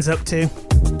our man's up to.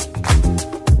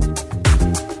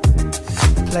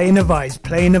 Playing the vibes,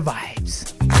 playing the vibes.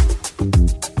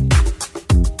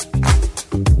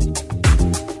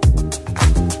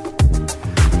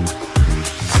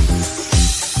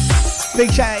 Big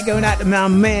shout out going out to my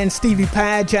man Stevie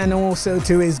Padge and also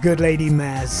to his good lady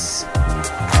Maz.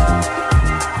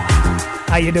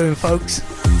 How you doing, folks?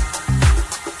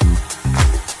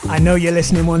 I know you're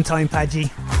listening one time, Padgy.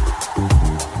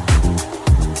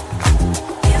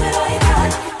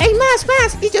 Hey,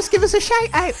 Maz, you just give us a shout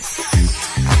out.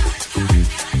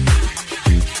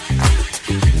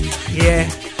 Yeah,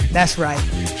 that's right.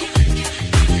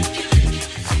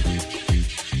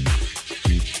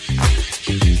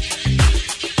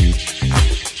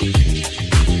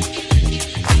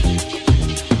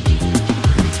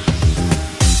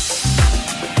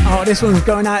 Oh, this one's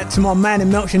going out to my man in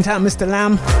Melksham Town, Mr.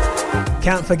 Lamb.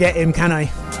 Can't forget him, can I?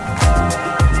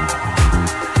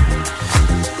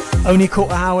 Only caught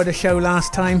an hour of the show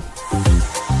last time.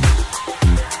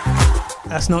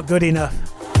 That's not good enough.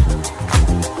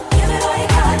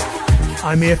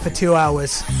 I'm here for 2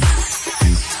 hours.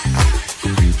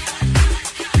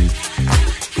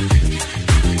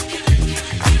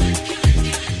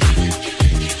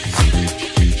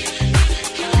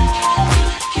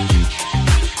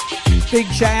 Big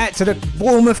shout out to the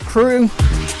Bournemouth crew.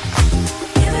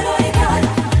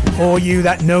 All you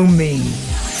that know me.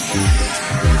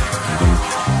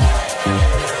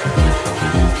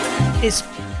 It's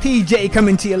PJ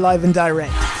coming to you live and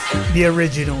direct. The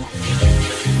original.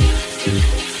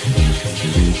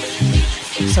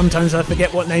 Sometimes I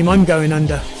forget what name I'm going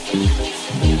under.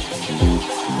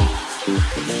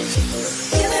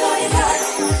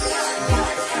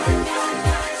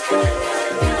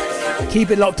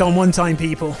 Keep it locked on one time,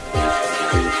 people.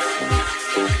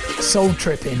 Soul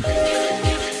tripping.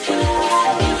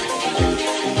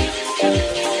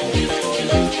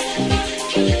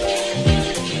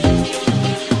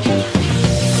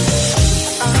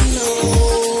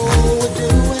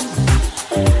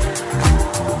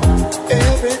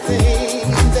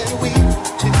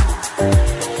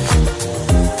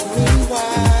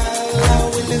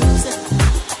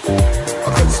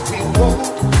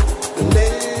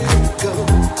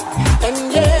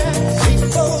 And yeah,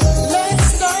 people,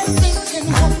 let's start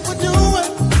thinking what we're doing.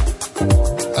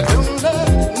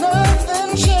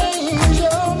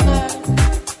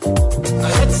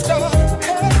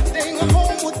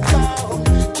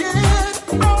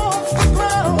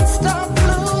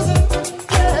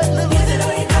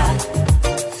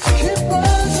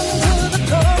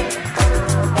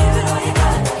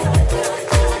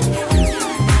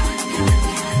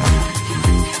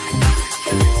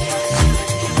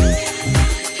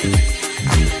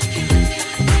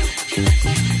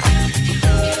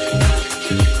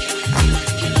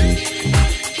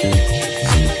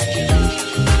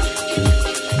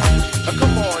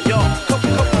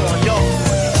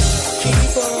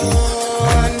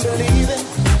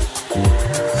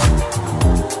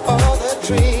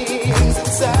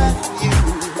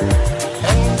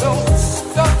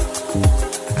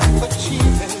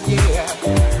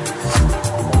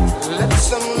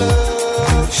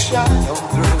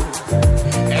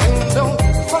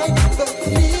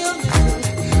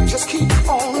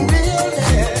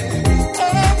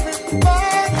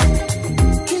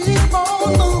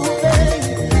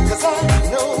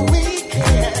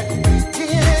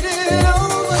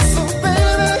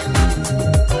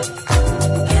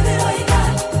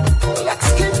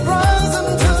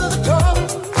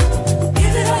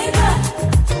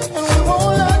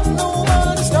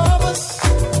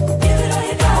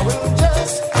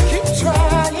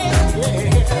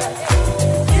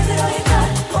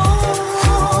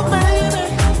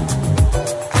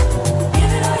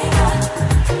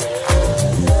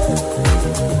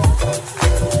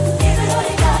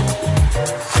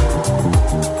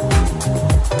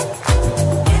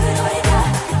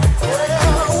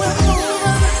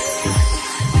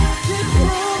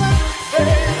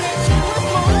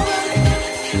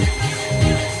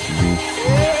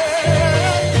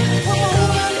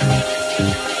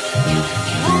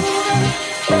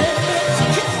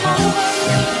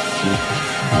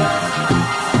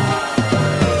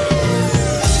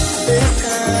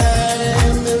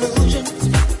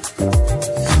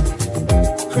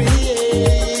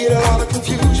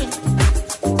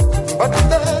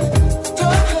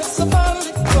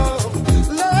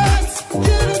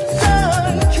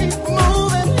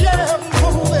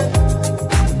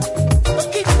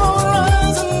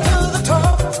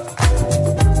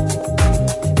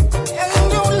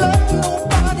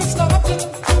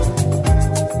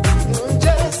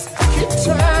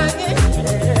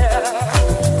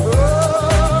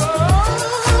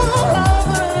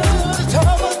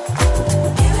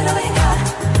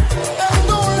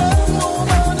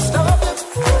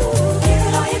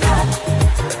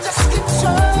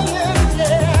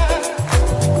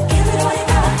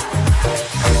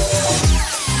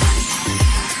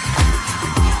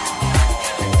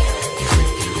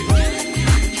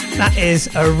 Is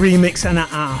a remix and a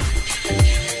half.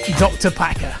 Dr.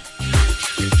 Packer.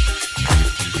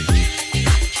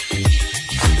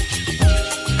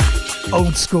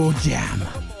 Old school jam.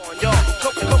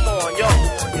 Come on, yo.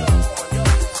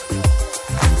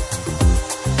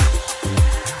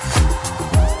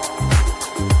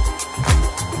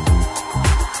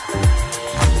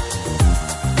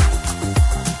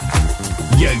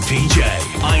 Yo, PJ,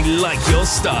 I like your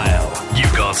style. You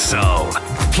got soul.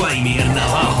 Play me another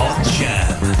hot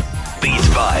jam. These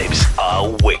vibes are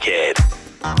wicked.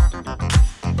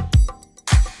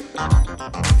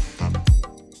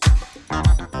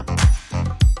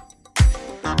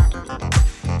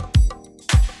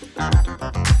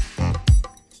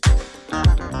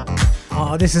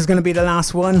 Oh, this is going to be the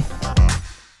last one.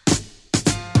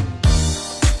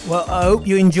 Well, I hope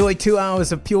you enjoyed 2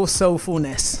 hours of pure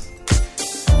soulfulness.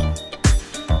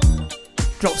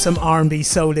 Drop some R&B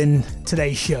soul in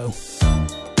today's show.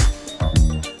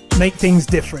 Make things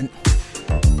different.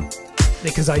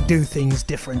 Because I do things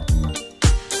different.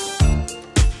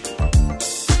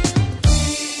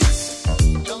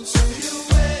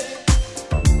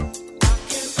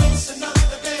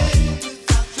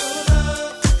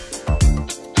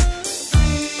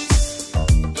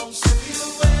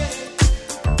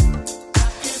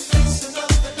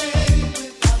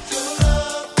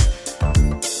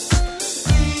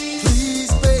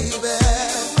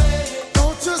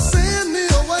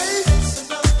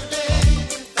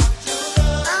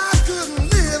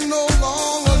 No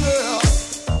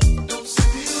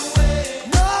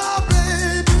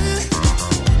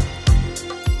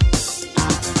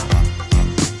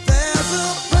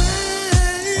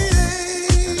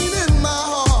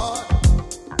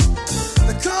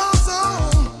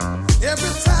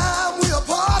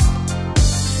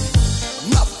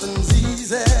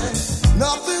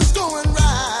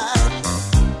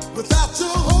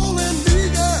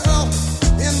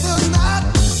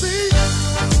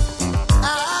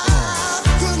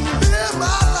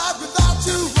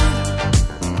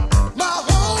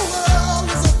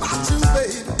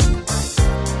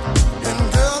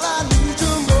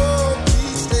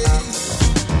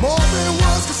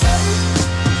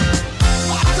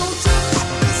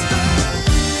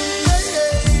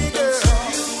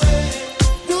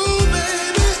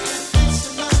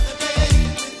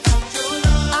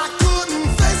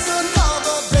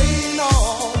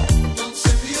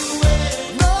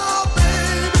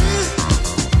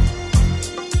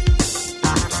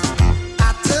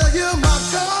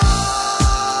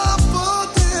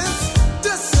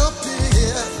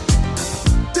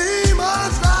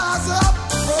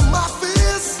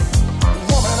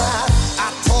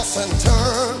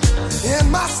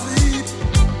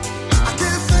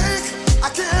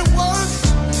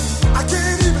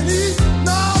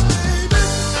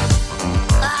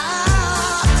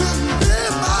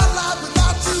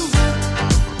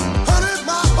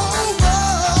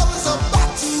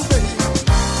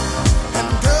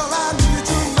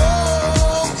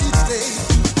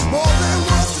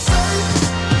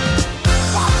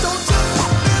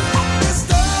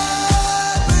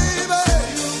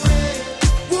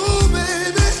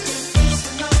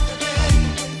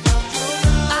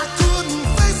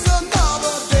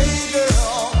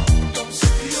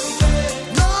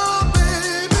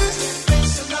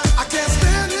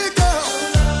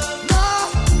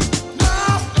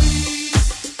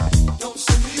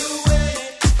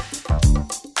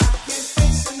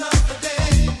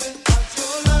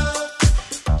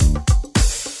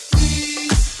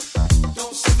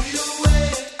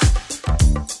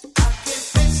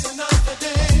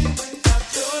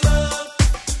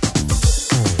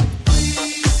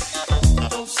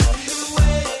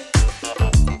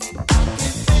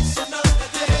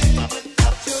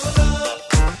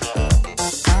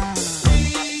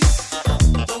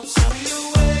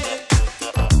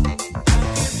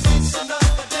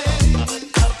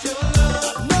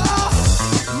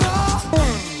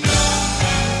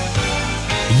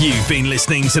been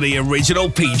listening to the original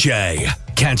PJ.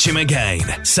 Catch him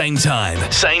again, same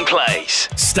time, same place.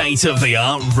 State of the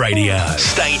Art Radio.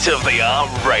 State of the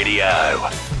Art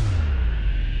Radio.